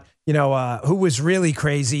about, who was really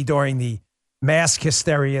crazy during the mask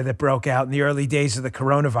hysteria that broke out in the early days of the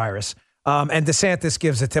coronavirus. And DeSantis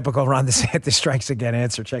gives a typical Ron DeSantis strikes again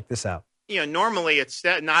answer. Check this out. Normally it's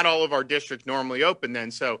not all of our districts normally open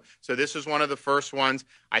then. So this is one of the first ones.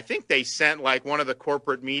 I think they sent one of the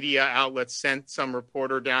corporate media outlets sent some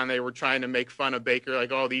reporter down. They were trying to make fun of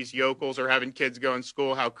Baker, these yokels are having kids go in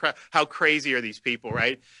school. How crazy are these people,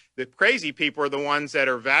 right? The crazy people are the ones that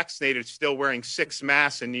are vaccinated, still wearing 6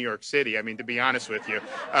 masks in New York City. I mean, to be honest with you.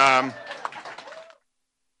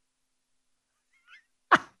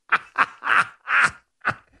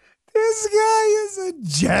 This guy is a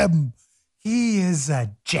gem. He is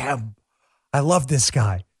a gem. I love this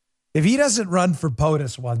guy. If he doesn't run for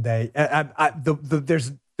POTUS one day,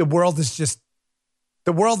 the world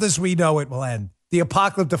as we know it will end. The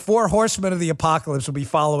apocalypse, the 4 horsemen of the apocalypse will be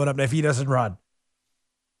following him if he doesn't run.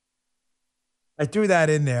 I threw that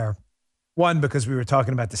in there. One, because we were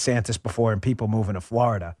talking about DeSantis before and people moving to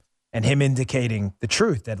Florida and him indicating the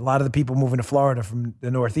truth that a lot of the people moving to Florida from the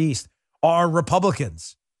Northeast are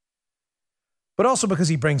Republicans. But also because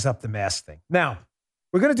he brings up the mask thing. Now,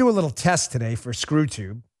 we're going to do a little test today for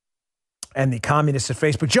ScrewTube and the communists at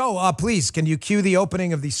Facebook. Joe, please, can you cue the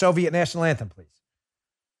opening of the Soviet national anthem, please?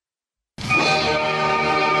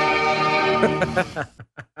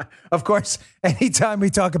 Of course, anytime we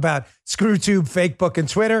talk about ScrewTube, Facebook, and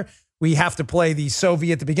Twitter, we have to play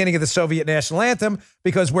the beginning of the Soviet national anthem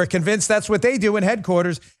because we're convinced that's what they do in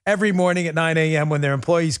headquarters every morning at 9 a.m. when their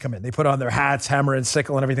employees come in. They put on their hats, hammer and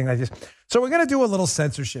sickle and everything like this. So we're going to do a little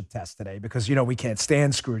censorship test today because, we can't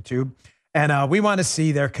stand ScrewTube. And we want to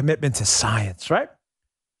see their commitment to science, right?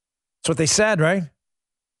 That's what they said, right?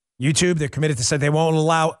 YouTube, they're committed to say they won't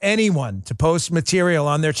allow anyone to post material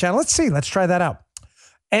on their channel. Let's see. Let's try that out.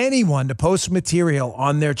 Anyone to post material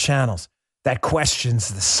on their channels that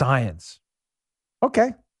questions the science.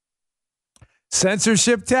 Okay.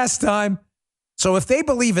 Censorship test time. So if they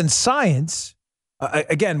believe in science,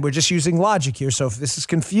 again, we're just using logic here. So if this is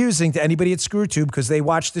confusing to anybody at ScrewTube because they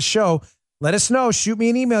watch the show, let us know. Shoot me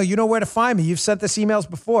an email. You know where to find me. You've sent us emails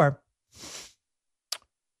before.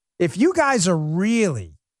 If you guys are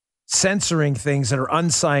really censoring things that are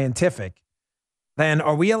unscientific, then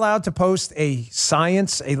are we allowed to post a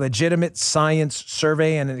legitimate science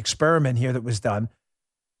survey and an experiment here that was done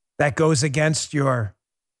that goes against your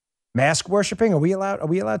mask worshiping? Are we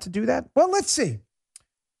allowed to do that? Well, let's see.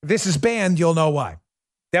 If this is banned, you'll know why.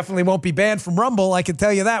 Definitely won't be banned from Rumble, I can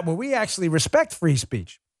tell you that, where we actually respect free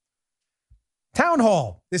speech. Town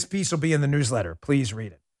Hall. This piece will be in the newsletter. Please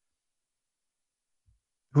read it.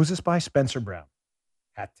 Who's this by? Spencer Brown.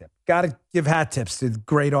 Hat tip. Got to give hat tips to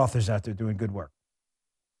great authors out there doing good work.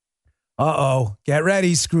 Uh-oh. Get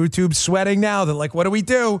ready. Screw tube sweating now. They're like, what do we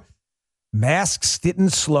do? Masks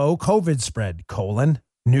didn't slow COVID spread,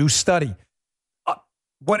 new study.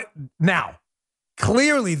 What now?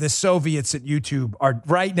 Clearly, the Soviets at YouTube are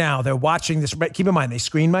right now, they're watching this. Keep in mind, they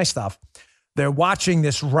screen my stuff. They're watching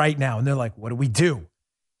this right now, and they're like, what do we do?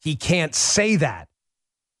 He can't say that.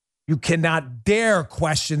 You cannot dare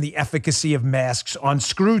question the efficacy of masks on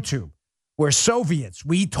ScrewTube. We're Soviets.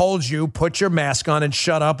 We told you, put your mask on and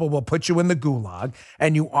shut up, or we'll put you in the gulag,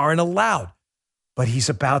 and you aren't allowed. But he's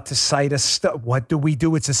about to cite a study. What do we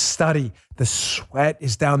do? It's a study. The sweat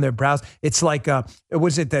is down their brows. It's like,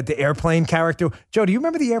 was it the airplane character? Joe, do you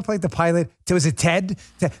remember the airplane, the pilot? Was it Ted?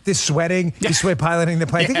 This sweating, he's piloting the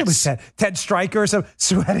plane. I think it was Ted Stryker or something,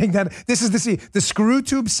 sweating. This is the screw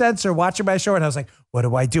tube sensor watching my show. And I was like, what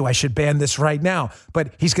do I do? I should ban this right now.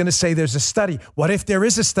 But he's going to say there's a study. What if there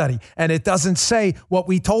is a study and it doesn't say what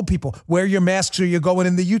we told people? Wear your masks or you're going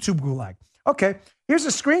in the YouTube gulag. Okay, here's a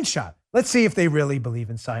screenshot. Let's see if they really believe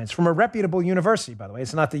in science. From a reputable university, by the way.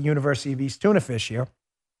 It's not the University of East Tuna Fish here.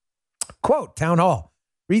 Quote, Town Hall.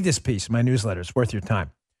 Read this piece in my newsletter. It's worth your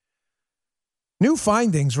time. New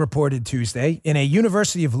findings reported Tuesday in a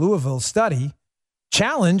University of Louisville study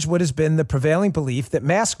challenge what has been the prevailing belief that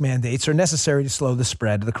mask mandates are necessary to slow the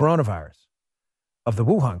spread of the coronavirus, of the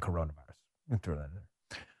Wuhan coronavirus.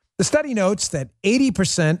 The study notes that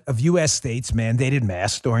 80% of U.S. states mandated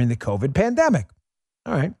masks during the COVID pandemic.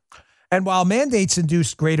 All right. And while mandates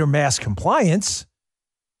induced greater mass compliance,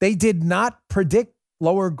 they did not predict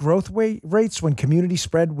lower growth rates when community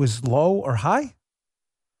spread was low or high.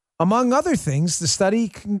 Among other things, the study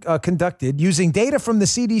conducted using data from the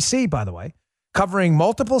CDC, by the way, covering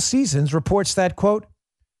multiple seasons, reports that, quote,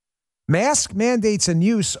 mask mandates and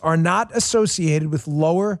use are not associated with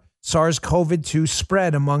lower SARS-CoV-2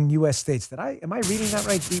 spread among U.S. states. Am I reading that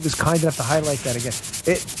right? He was kind enough to highlight that again.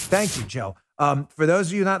 Thank you, Joe. For those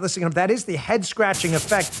of you not listening, that is the head scratching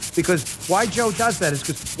effect, because why Joe does that is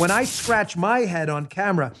because when I scratch my head on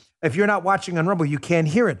camera, if you're not watching on Rumble, you can't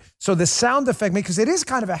hear it. So the sound effect, because it is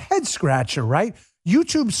kind of a head scratcher, right?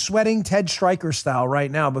 YouTube's sweating Ted Stryker style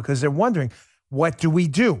right now because they're wondering, what do we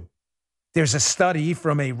do? There's a study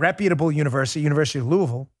from a reputable university, University of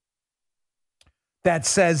Louisville, that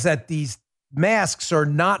says that these masks are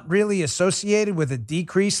not really associated with a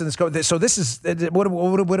decrease in this COVID. So this is what do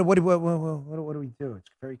we do? It's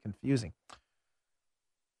very confusing.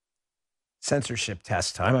 Censorship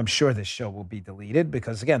test time. I'm sure this show will be deleted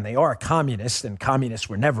because, again, they are communists, and communists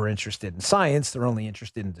were never interested in science. They're only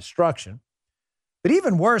interested in destruction. But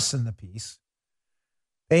even worse in the piece,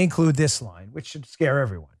 they include this line, which should scare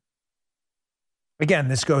everyone. Again,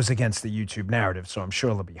 this goes against the YouTube narrative, so I'm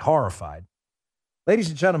sure they'll be horrified. Ladies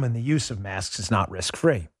and gentlemen, the use of masks is not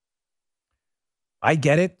risk-free. I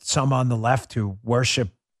get it. Some on the left who worship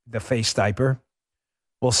the face diaper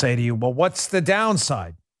will say to you, well, what's the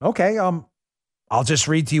downside? Okay, I'll just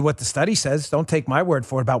read to you what the study says. Don't take my word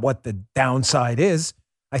for it about what the downside is.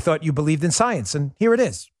 I thought you believed in science, and here it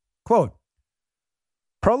is. Quote,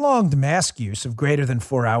 prolonged mask use of greater than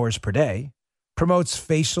 4 hours per day promotes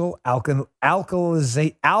facial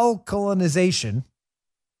alkalinization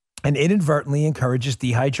and inadvertently encourages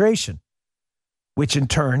dehydration, which in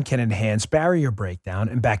turn can enhance barrier breakdown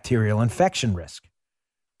and bacterial infection risk.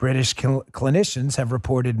 British clinicians have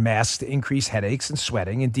reported masks to increase headaches and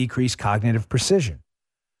sweating and decrease cognitive precision.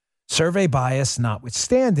 Survey bias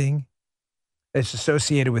notwithstanding, it's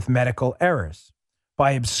associated with medical errors.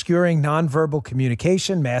 By obscuring nonverbal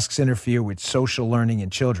communication, masks interfere with social learning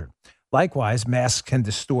in children. Likewise, masks can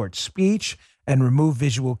distort speech and remove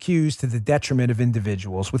visual cues to the detriment of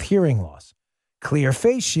individuals with hearing loss. Clear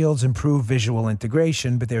face shields improve visual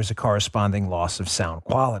integration, but there's a corresponding loss of sound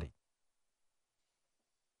quality.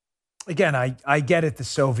 Again, I get it. The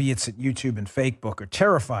Soviets at YouTube and Facebook are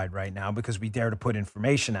terrified right now because we dare to put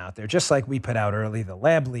information out there, just like we put out early the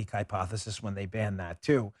lab leak hypothesis when they banned that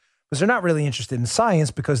too, because they're not really interested in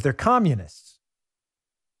science because they're communists.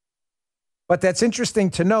 But that's interesting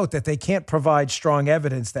to note that they can't provide strong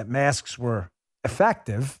evidence that masks were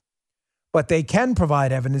effective, but they can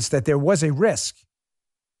provide evidence that there was a risk.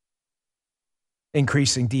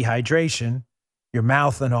 Increasing dehydration, your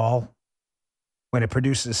mouth and all, when it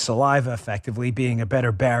produces saliva effectively, being a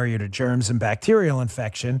better barrier to germs and bacterial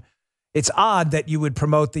infection. It's odd that you would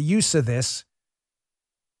promote the use of this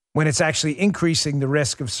when it's actually increasing the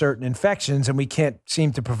risk of certain infections, and we can't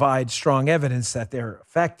seem to provide strong evidence that they're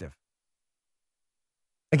effective.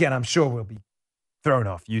 Again, I'm sure we'll be thrown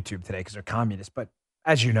off YouTube today because they're communists, but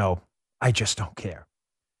as you know, I just don't care.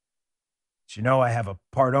 As you know, I have a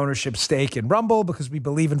part ownership stake in Rumble because we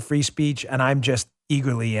believe in free speech, and I'm just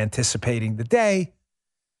eagerly anticipating the day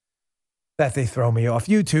that they throw me off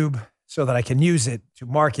YouTube so that I can use it to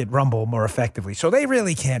market Rumble more effectively. So they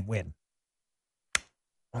really can't win.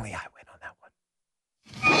 Only I win on that one.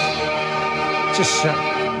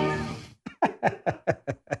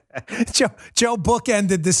 Just Joe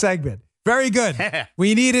bookended the segment. Very good.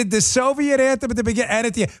 We needed the Soviet anthem at the beginning and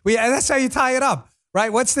at the end. That's how you tie it up,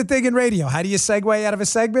 right? What's the thing in radio? How do you segue out of a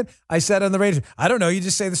segment? I said on the radio, I don't know. You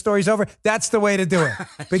just say the story's over. That's the way to do it.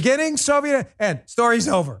 Beginning, Soviet, end. Story's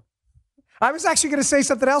over. I was actually going to say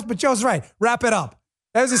something else, but Joe's right. Wrap it up.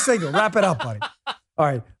 That was a signal. Wrap it up, buddy. All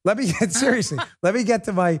right. Let me get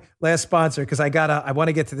to my last sponsor because I want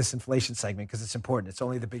to get to this inflation segment because it's important. It's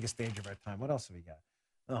only the biggest danger of our time. What else have we got?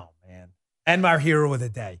 Oh, man. And my hero of the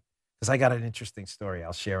day because I got an interesting story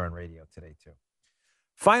I'll share on radio today, too.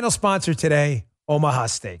 Final sponsor today, Omaha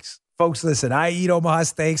Steaks. Folks, listen, I eat Omaha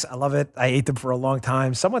Steaks. I love it. I ate them for a long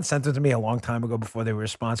time. Someone sent them to me a long time ago before they were a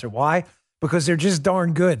sponsor. Why? Because they're just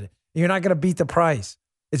darn good. You're not going to beat the price.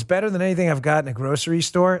 It's better than anything I've got in a grocery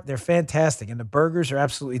store. They're fantastic, and the burgers are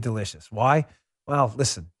absolutely delicious. Why? Well,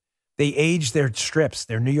 listen, they age their strips,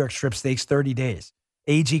 their New York strip steaks, 30 days.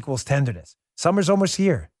 Age equals tenderness. Summer's almost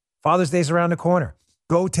here. Father's Day's around the corner.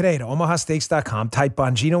 Go today to omahasteaks.com, type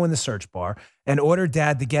Bongino in the search bar, and order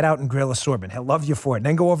Dad the Get Out and Grill assortment. He'll love you for it. And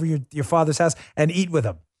then go over your father's house and eat with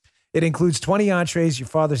him. It includes 20 entrees your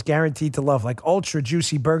father's guaranteed to love, like ultra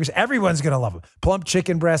juicy burgers. Everyone's going to love them. Plump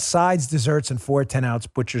chicken breasts, sides, desserts, and 4 10-ounce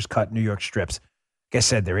butcher's cut New York strips. Like I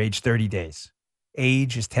said, they're aged 30 days.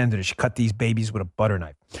 Age is tenderness. You cut these babies with a butter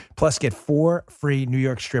knife. Plus, get 4 free New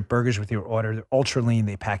York strip burgers with your order. They're ultra lean.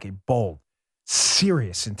 They pack a bold,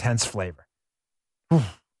 serious, intense flavor.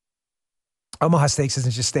 Omaha Steaks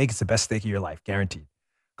isn't just steak. It's the best steak of your life, guaranteed.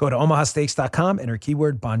 Go to omahasteaks.com, enter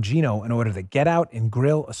keyword Bongino, and order the Get Out and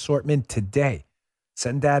Grill assortment today.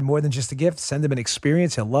 Send Dad more than just a gift. Send him an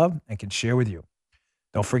experience he'll love and can share with you.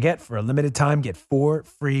 Don't forget, for a limited time, get 4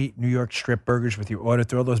 free New York strip burgers with your order.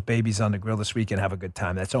 Throw those babies on the grill this week and have a good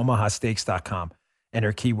time. That's omahasteaks.com.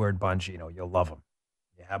 Enter keyword Bongino. You'll love them.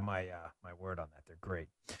 You have my word on that. They're great.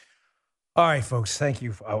 All right, folks. Thank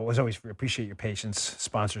you. I always appreciate your patience.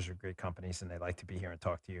 Sponsors are great companies, and they like to be here and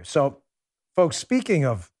talk to you. So, folks, speaking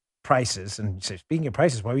of prices, and you say, speaking of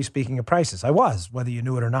prices, why are you speaking of prices? I was, whether you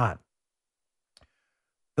knew it or not.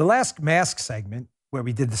 The last mask segment, where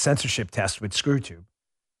we did the censorship test with ScrewTube,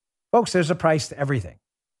 folks, there's a price to everything.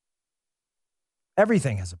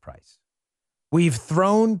 Everything has a price. We've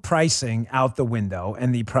thrown pricing out the window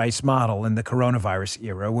and the price model in the coronavirus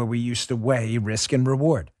era where we used to weigh risk and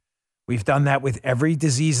reward. We've done that with every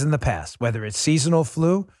disease in the past, whether it's seasonal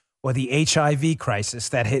flu or the HIV crisis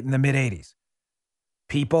that hit in the mid-'80s.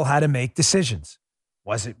 People had to make decisions.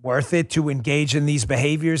 Was it worth it to engage in these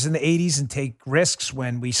behaviors in the 80s and take risks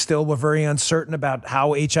when we still were very uncertain about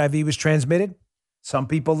how HIV was transmitted? Some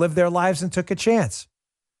people lived their lives and took a chance.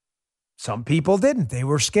 Some people didn't. They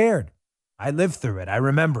were scared. I lived through it. I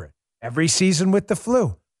remember it. Every season with the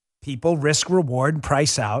flu, people risk, reward, and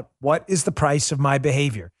price out. What is the price of my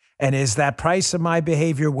behavior? And is that price of my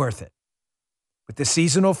behavior worth it? With the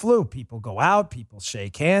seasonal flu, people go out, people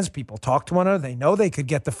shake hands, people talk to one another. They know they could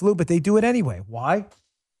get the flu, but they do it anyway. Why?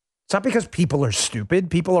 It's not because people are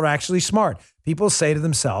stupid. People are actually smart. People say to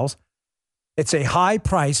themselves, it's a high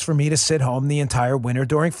price for me to sit home the entire winter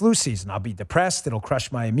during flu season. I'll be depressed. It'll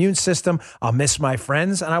crush my immune system. I'll miss my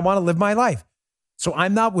friends, and I want to live my life. So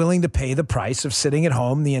I'm not willing to pay the price of sitting at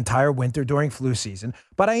home the entire winter during flu season,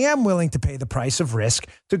 but I am willing to pay the price of risk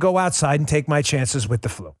to go outside and take my chances with the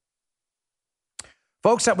flu.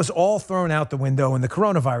 Folks, that was all thrown out the window in the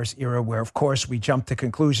coronavirus era where, of course, we jumped to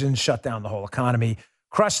conclusions, shut down the whole economy,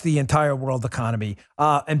 crushed the entire world economy,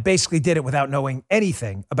 and basically did it without knowing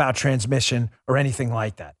anything about transmission or anything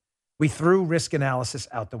like that. We threw risk analysis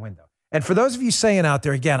out the window. And for those of you saying out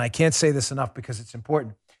there, again, I can't say this enough because it's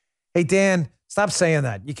important. Hey, Dan, stop saying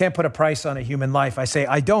that. You can't put a price on a human life. I say,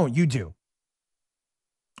 I don't. You do.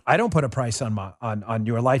 I don't put a price on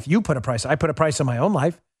your life. You put a price. I put a price on my own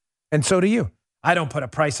life, and so do you. I don't put a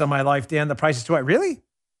price on my life, Dan. The price is too high. Really?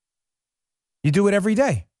 You do it every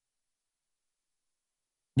day.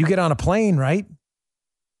 You get on a plane, right?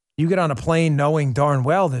 You get on a plane knowing darn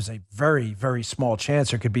well there's a very, very small chance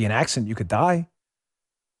there could be an accident. You could die.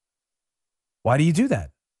 Why do you do that?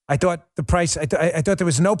 I thought the price, I thought there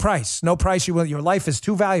was no price. No price. Your life is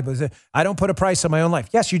too valuable. I don't put a price on my own life.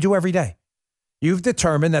 Yes, you do every day. You've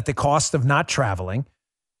determined that the cost of not traveling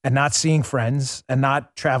and not seeing friends and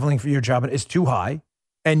not traveling for your job is too high,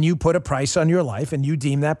 and you put a price on your life and you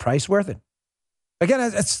deem that price worth it.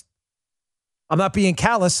 Again, I'm not being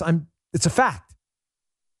callous. It's a fact.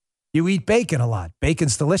 You eat bacon a lot.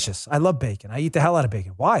 Bacon's delicious. I love bacon. I eat the hell out of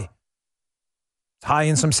bacon. Why? It's high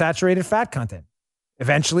in some saturated fat content.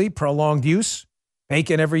 Eventually, prolonged use,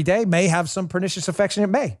 bacon every day may have some pernicious effects, and it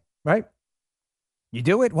may, right? You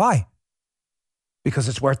do it. Why? Because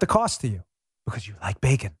it's worth the cost to you. Because you like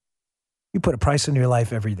bacon. You put a price on your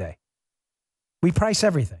life every day. We price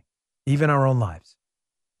everything, even our own lives.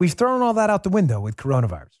 We've thrown all that out the window with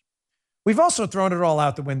coronavirus. We've also thrown it all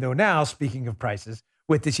out the window now, speaking of prices,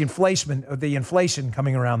 with this inflation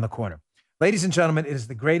coming around the corner. Ladies and gentlemen, it is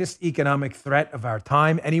the greatest economic threat of our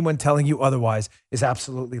time. Anyone telling you otherwise is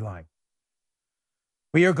absolutely lying.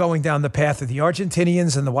 We are going down the path of the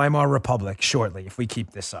Argentinians and the Weimar Republic shortly if we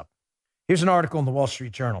keep this up. Here's an article in the Wall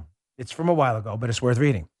Street Journal. It's from a while ago, but it's worth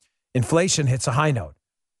reading. Inflation hits a high note.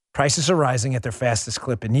 Prices are rising at their fastest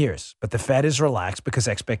clip in years, but the Fed is relaxed because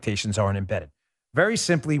expectations aren't embedded. Very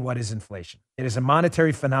simply, what is inflation? It is a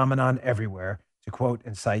monetary phenomenon everywhere, to quote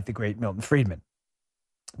and cite the great Milton Friedman.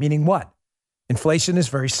 Meaning what? Inflation is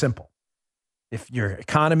very simple. If your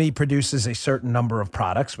economy produces a certain number of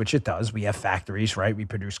products, which it does, we have factories, right? We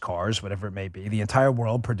produce cars, whatever it may be. The entire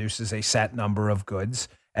world produces a set number of goods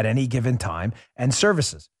at any given time and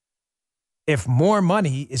services. If more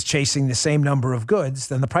money is chasing the same number of goods,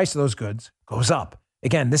 then the price of those goods goes up.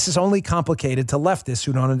 Again, this is only complicated to leftists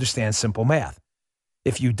who don't understand simple math.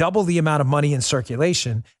 If you double the amount of money in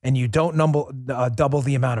circulation and you don't double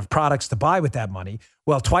the amount of products to buy with that money,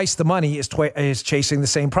 well, twice the money is chasing the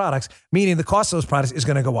same products, meaning the cost of those products is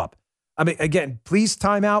going to go up. I mean, again, please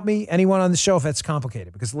time out me, anyone on the show, if that's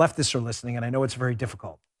complicated, because leftists are listening, and I know it's very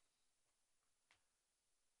difficult.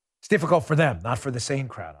 It's difficult for them, not for the sane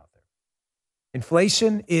crowd out there.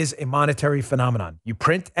 Inflation is a monetary phenomenon. You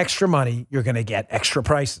print extra money, you're going to get extra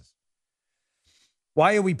prices.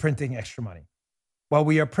 Why are we printing extra money? Well,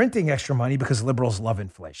 we are printing extra money because liberals love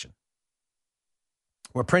inflation.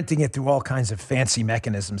 We're printing it through all kinds of fancy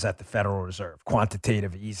mechanisms at the Federal Reserve,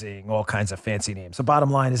 quantitative easing, all kinds of fancy names. The bottom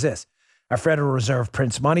line is this. Our Federal Reserve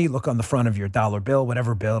prints money. Look on the front of your dollar bill,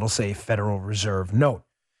 whatever bill, it'll say Federal Reserve note.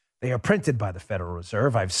 They are printed by the Federal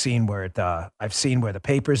Reserve. I've seen where the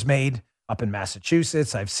paper's made up in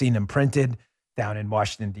Massachusetts. I've seen them printed down in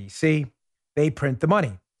Washington, D.C. They print the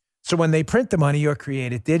money. So when they print the money or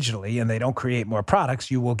create it digitally and they don't create more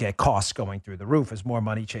products, you will get costs going through the roof as more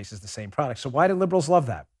money chases the same product. So why do liberals love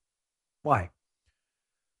that? Why?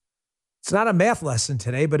 It's not a math lesson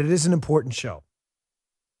today, but it is an important show.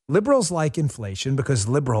 Liberals like inflation because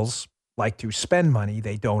liberals like to spend money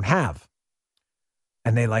they don't have.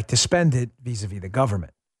 And they like to spend it vis-a-vis the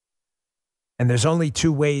government. And there's only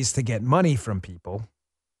two ways to get money from people.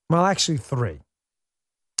 Well, actually three.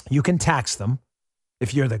 You can tax them.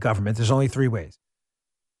 If you're the government, there's only three ways.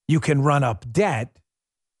 You can run up debt.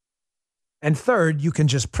 And third, you can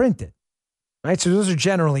just print it. Right? So those are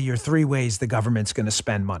generally your three ways the government's going to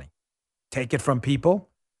spend money. Take it from people,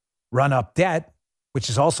 run up debt, which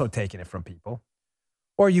is also taking it from people,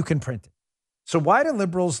 or you can print it. So why do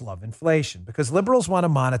liberals love inflation? Because liberals want to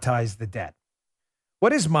monetize the debt.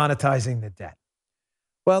 What is monetizing the debt?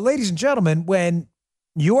 Well, ladies and gentlemen, when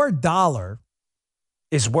your dollar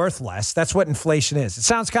is worth less, that's what inflation is. It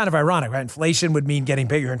sounds kind of ironic, right? Inflation would mean getting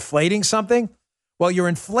bigger. You're inflating something. Well, you're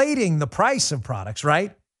inflating the price of products,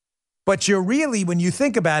 right? But you're really, when you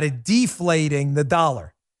think about it, deflating the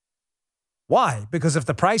dollar. Why? Because if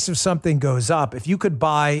the price of something goes up, if you could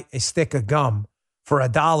buy a stick of gum for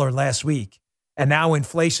 $1 last week, and now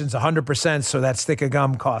inflation's 100%, so that stick of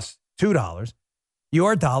gum costs $2,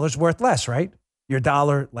 your dollar's worth less, right? Your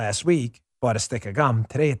dollar last week bought a stick of gum.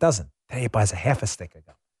 Today it doesn't. Today it buys a half a stick of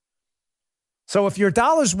gum. So if your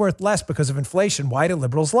dollar's worth less because of inflation, why do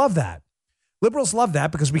liberals love that? Liberals love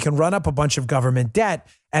that because we can run up a bunch of government debt,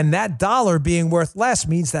 and that dollar being worth less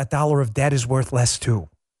means that dollar of debt is worth less too.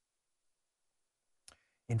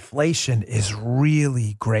 Inflation is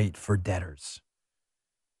really great for debtors.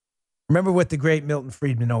 Remember what the great Milton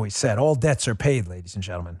Friedman always said, all debts are paid, ladies and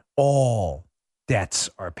gentlemen. All debts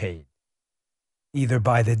are paid, either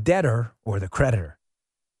by the debtor or the creditor.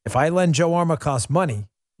 If I lend Joe Armacost money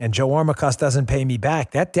and Joe Armacost doesn't pay me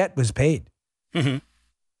back, that debt was paid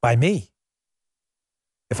by me.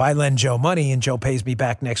 If I lend Joe money and Joe pays me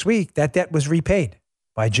back next week, that debt was repaid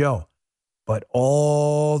by Joe. But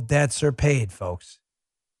all debts are paid, folks.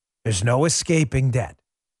 There's no escaping debt.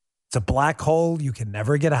 It's a black hole you can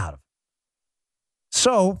never get out of.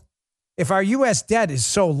 So if our U.S. debt is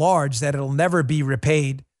so large that it'll never be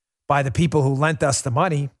repaid by the people who lent us the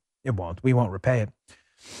money, it won't. We won't repay it.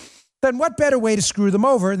 Then what better way to screw them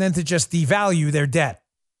over than to just devalue their debt?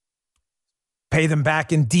 Pay them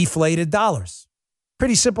back in deflated dollars.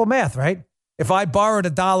 Pretty simple math, right? If I borrowed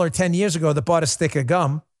 $1 10 years ago that bought a stick of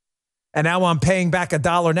gum, and now I'm paying back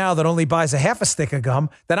 $1 now that only buys a half a stick of gum,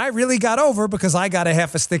 then I really got over because I got a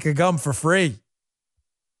half a stick of gum for free.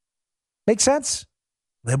 Make sense?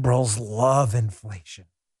 Liberals love inflation.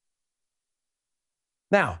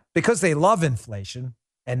 Now, because they love inflation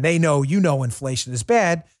and they know inflation is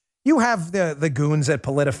bad, you have the goons at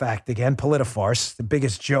PolitiFact again, PolitiFarce, the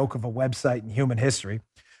biggest joke of a website in human history.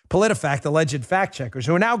 PolitiFact, alleged fact checkers,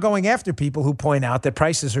 who are now going after people who point out that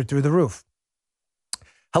prices are through the roof.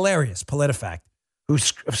 Hilarious, PolitiFact, who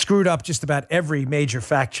screwed up just about every major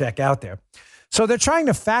fact check out there. So they're trying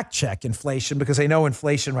to fact check inflation because they know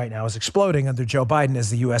inflation right now is exploding under Joe Biden as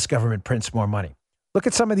the U.S. government prints more money. Look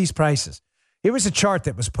at some of these prices. Here was a chart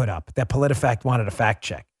that was put up that PolitiFact wanted to fact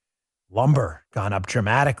check. Lumber gone up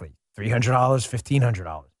dramatically, $300,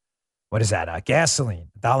 $1,500. What is that? Gasoline,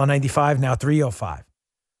 $1.95, now $3.05.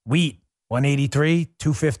 Wheat, $1.83,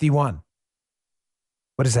 $2.51.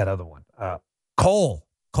 What is that other one? Coal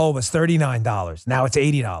was $39, now it's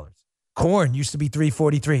 $80. Corn used to be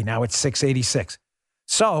 $3.43, now it's $6.86.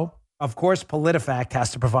 So, of course, PolitiFact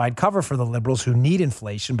has to provide cover for the liberals who need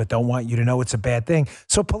inflation but don't want you to know it's a bad thing.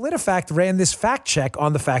 So PolitiFact ran this fact check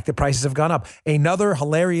on the fact that prices have gone up. Another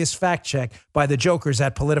hilarious fact check by the jokers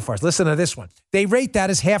at PolitiFarce. Listen to this one. They rate that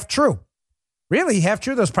as half true. Really, half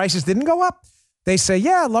true? Those prices didn't go up? They say,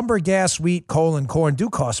 yeah, lumber, gas, wheat, coal, and corn do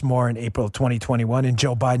cost more in April of 2021 in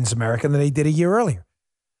Joe Biden's America than they did a year earlier.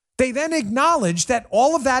 They then acknowledge that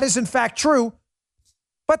all of that is in fact true,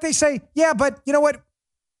 but they say, yeah, but you know what?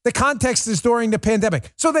 The context is during the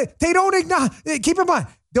pandemic. So they don't acknowledge, keep in mind,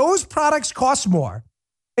 those products cost more.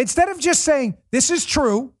 Instead of just saying, this is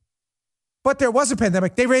true, but there was a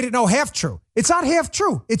pandemic, they rate it, no, half true. It's not half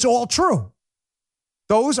true. It's all true.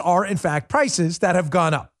 Those are, in fact, prices that have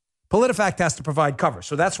gone up. PolitiFact has to provide cover.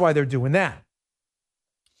 So that's why they're doing that.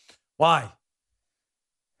 Why?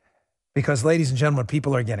 Because, ladies and gentlemen,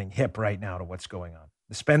 people are getting hip right now to what's going on.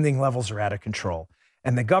 The spending levels are out of control.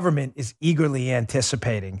 And the government is eagerly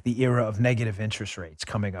anticipating the era of negative interest rates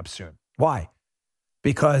coming up soon. Why?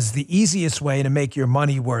 Because the easiest way to make your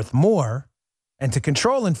money worth more and to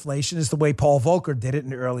control inflation is the way Paul Volcker did it in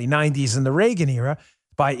the early 90s in the Reagan era,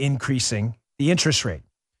 by increasing the interest rate.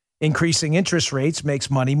 Increasing interest rates makes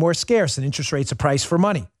money more scarce, and interest rate's a price for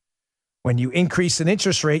money. When you increase an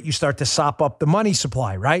interest rate, you start to sop up the money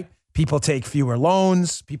supply, right? People take fewer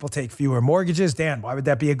loans. People take fewer mortgages. Dan, why would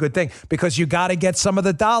that be a good thing? Because you got to get some of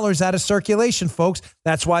the dollars out of circulation, folks.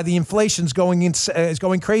 That's why the inflation's is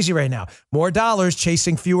going crazy right now. More dollars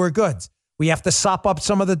chasing fewer goods. We have to sop up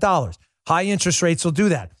some of the dollars. High interest rates will do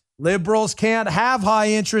that. Liberals can't have high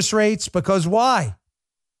interest rates because why?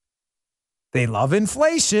 They love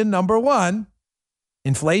inflation, number one.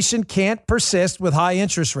 Inflation can't persist with high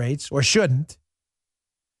interest rates, or shouldn't.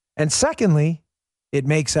 And secondly, it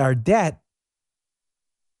makes our debt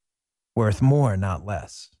worth more, not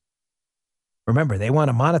less. Remember, they want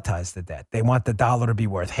to monetize the debt. They want the dollar to be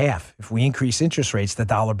worth half. If we increase interest rates, the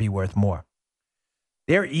dollar be worth more.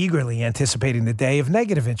 They're eagerly anticipating the day of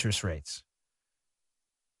negative interest rates.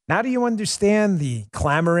 Now, do you understand the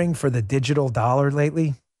clamoring for the digital dollar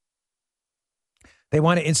lately? They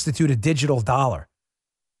want to institute a digital dollar.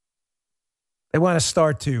 They want to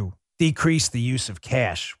start to decrease the use of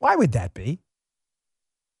cash. Why would that be?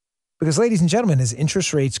 Because, ladies and gentlemen, as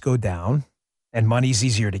interest rates go down and money's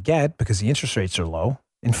easier to get because the interest rates are low,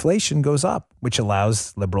 inflation goes up, which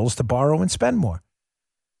allows liberals to borrow and spend more.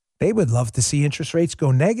 They would love to see interest rates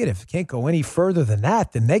go negative. Can't go any further than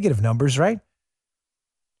that, the negative numbers, right?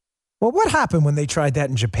 Well, what happened when they tried that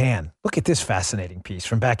in Japan? Look at this fascinating piece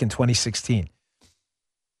from back in 2016.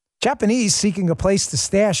 Japanese seeking a place to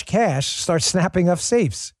stash cash start snapping up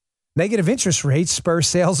safes. Negative interest rates spur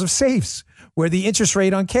sales of safes, where the interest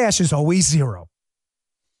rate on cash is always zero.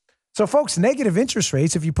 So, folks, negative interest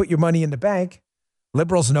rates, if you put your money in the bank,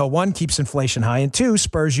 liberals know, one, keeps inflation high, and two,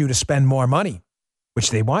 spurs you to spend more money,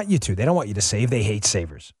 which they want you to. They don't want you to save. They hate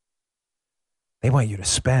savers. They want you to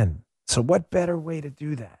spend. So what better way to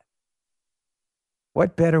do that?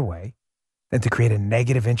 What better way than to create a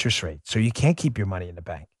negative interest rate so you can't keep your money in the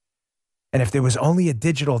bank? And if there was only a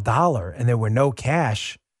digital dollar and there were no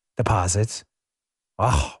cash deposits,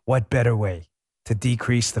 oh, what better way to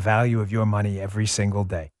decrease the value of your money every single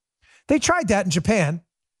day? They tried that in Japan.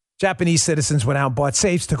 Japanese citizens went out and bought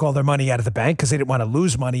safes, took all their money out of the bank because they didn't want to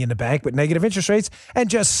lose money in the bank with negative interest rates, and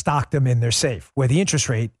just stocked them in their safe where the interest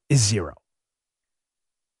rate is zero.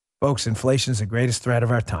 Folks, inflation is the greatest threat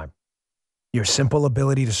of our time. Your simple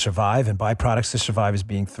ability to survive and buy products to survive is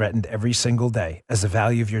being threatened every single day as the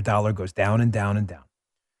value of your dollar goes down and down and down.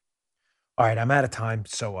 All right, I'm out of time.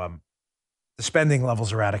 So the spending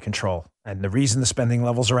levels are out of control. And the reason the spending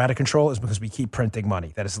levels are out of control is because we keep printing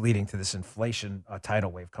money. That is leading to this inflation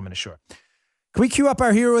tidal wave coming ashore. Can we cue up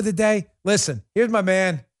our hero of the day? Listen, here's my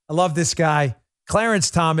man. I love this guy.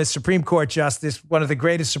 Clarence Thomas, Supreme Court Justice, one of the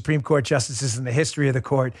greatest Supreme Court justices in the history of the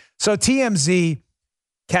court. So TMZ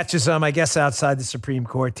catches him, I guess, outside the Supreme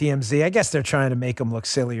Court. TMZ, I guess they're trying to make him look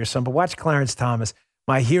silly or something. But watch Clarence Thomas,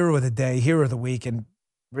 my hero of the day, hero of the week, and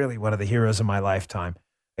really one of the heroes of my lifetime.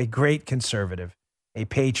 A great conservative, a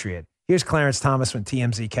patriot. Here's Clarence Thomas when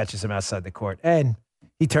TMZ catches him outside the court. And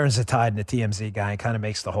he turns the tide in the TMZ guy and kind of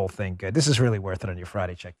makes the whole thing good. This is really worth it on your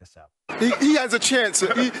Friday. Check this out. He has a chance.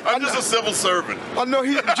 I'm just a civil servant. I know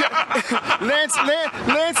Lance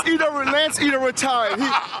Eder retired.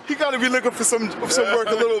 He got to be looking for some work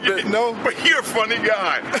a little bit. No, but you're a funny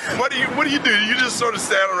guy. What do you do? You just sort of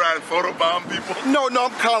stand around and photobomb people? No,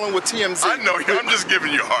 I'm calling with TMZ. I know you. I'm just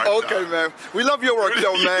giving you a hard time. Okay, man. We love your work,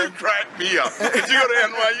 though, man. You crack me up. Did you go to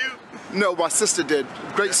NYU? No, my sister did.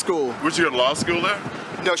 Great school. Was you at law school there?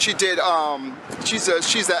 No, she did. She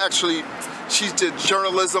did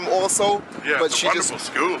journalism also. Yeah, but it's a wonderful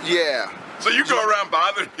school. Yeah. So you go around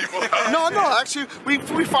bothering people? No. Actually,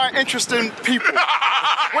 we find interesting people.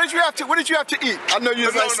 What did you have to eat? I know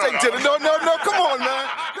you like steak dinner. No. Come on, man.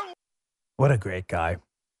 What a great guy.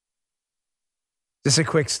 Just a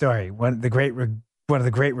quick story. One of the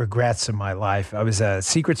great regrets in my life. I was a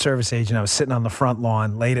Secret Service agent. I was sitting on the front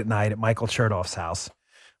lawn late at night at Michael Chertoff's house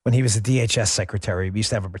when he was a DHS secretary. We used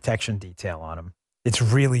to have a protection detail on him. It's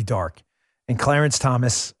really dark. And Clarence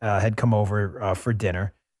Thomas had come over for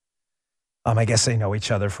dinner. I guess they know each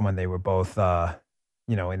other from when they were both, in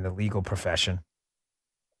the legal profession.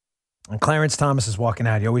 And Clarence Thomas is walking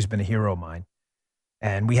out. He's always been a hero of mine.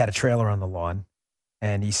 And we had a trailer on the lawn.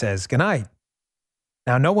 And he says, "Good night."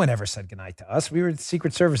 Now, no one ever said goodnight to us. We were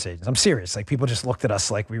Secret Service agents. I'm serious. Like, people just looked at us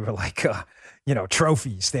like we were like,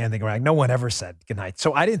 trophies standing around. No one ever said goodnight.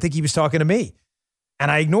 So I didn't think he was talking to me. And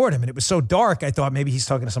I ignored him. And it was so dark, I thought maybe he's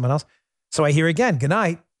talking to someone else. So I hear again,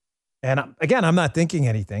 "Goodnight." And again, I'm not thinking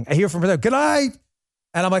anything. I hear from her, "Good night."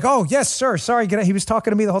 And I'm like, "Oh, yes, sir. Sorry, good night." He was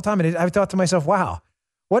talking to me the whole time. And I thought to myself, wow,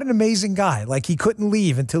 what an amazing guy. Like, he couldn't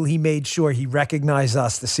leave until he made sure he recognized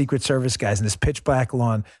us, the Secret Service guys, in this pitch black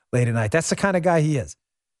lawn late at night. That's the kind of guy he is.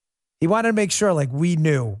 He wanted to make sure, like, we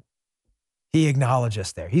knew he acknowledged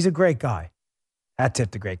us there. He's a great guy. Hat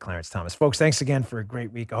tip to great Clarence Thomas. Folks, thanks again for a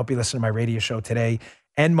great week. I hope you listen to my radio show today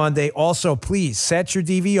and Monday. Also, please set your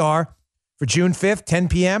DVR for June 5th, 10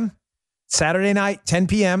 p.m., Saturday night, 10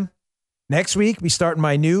 p.m. Next week, we start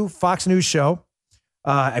my new Fox News show.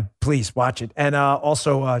 Please watch it. And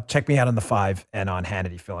also check me out on The 5 and on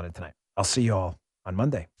Hannity filling in tonight. I'll see you all on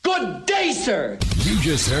Monday. Good day, sir. You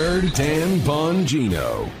just heard Dan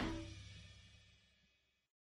Bongino.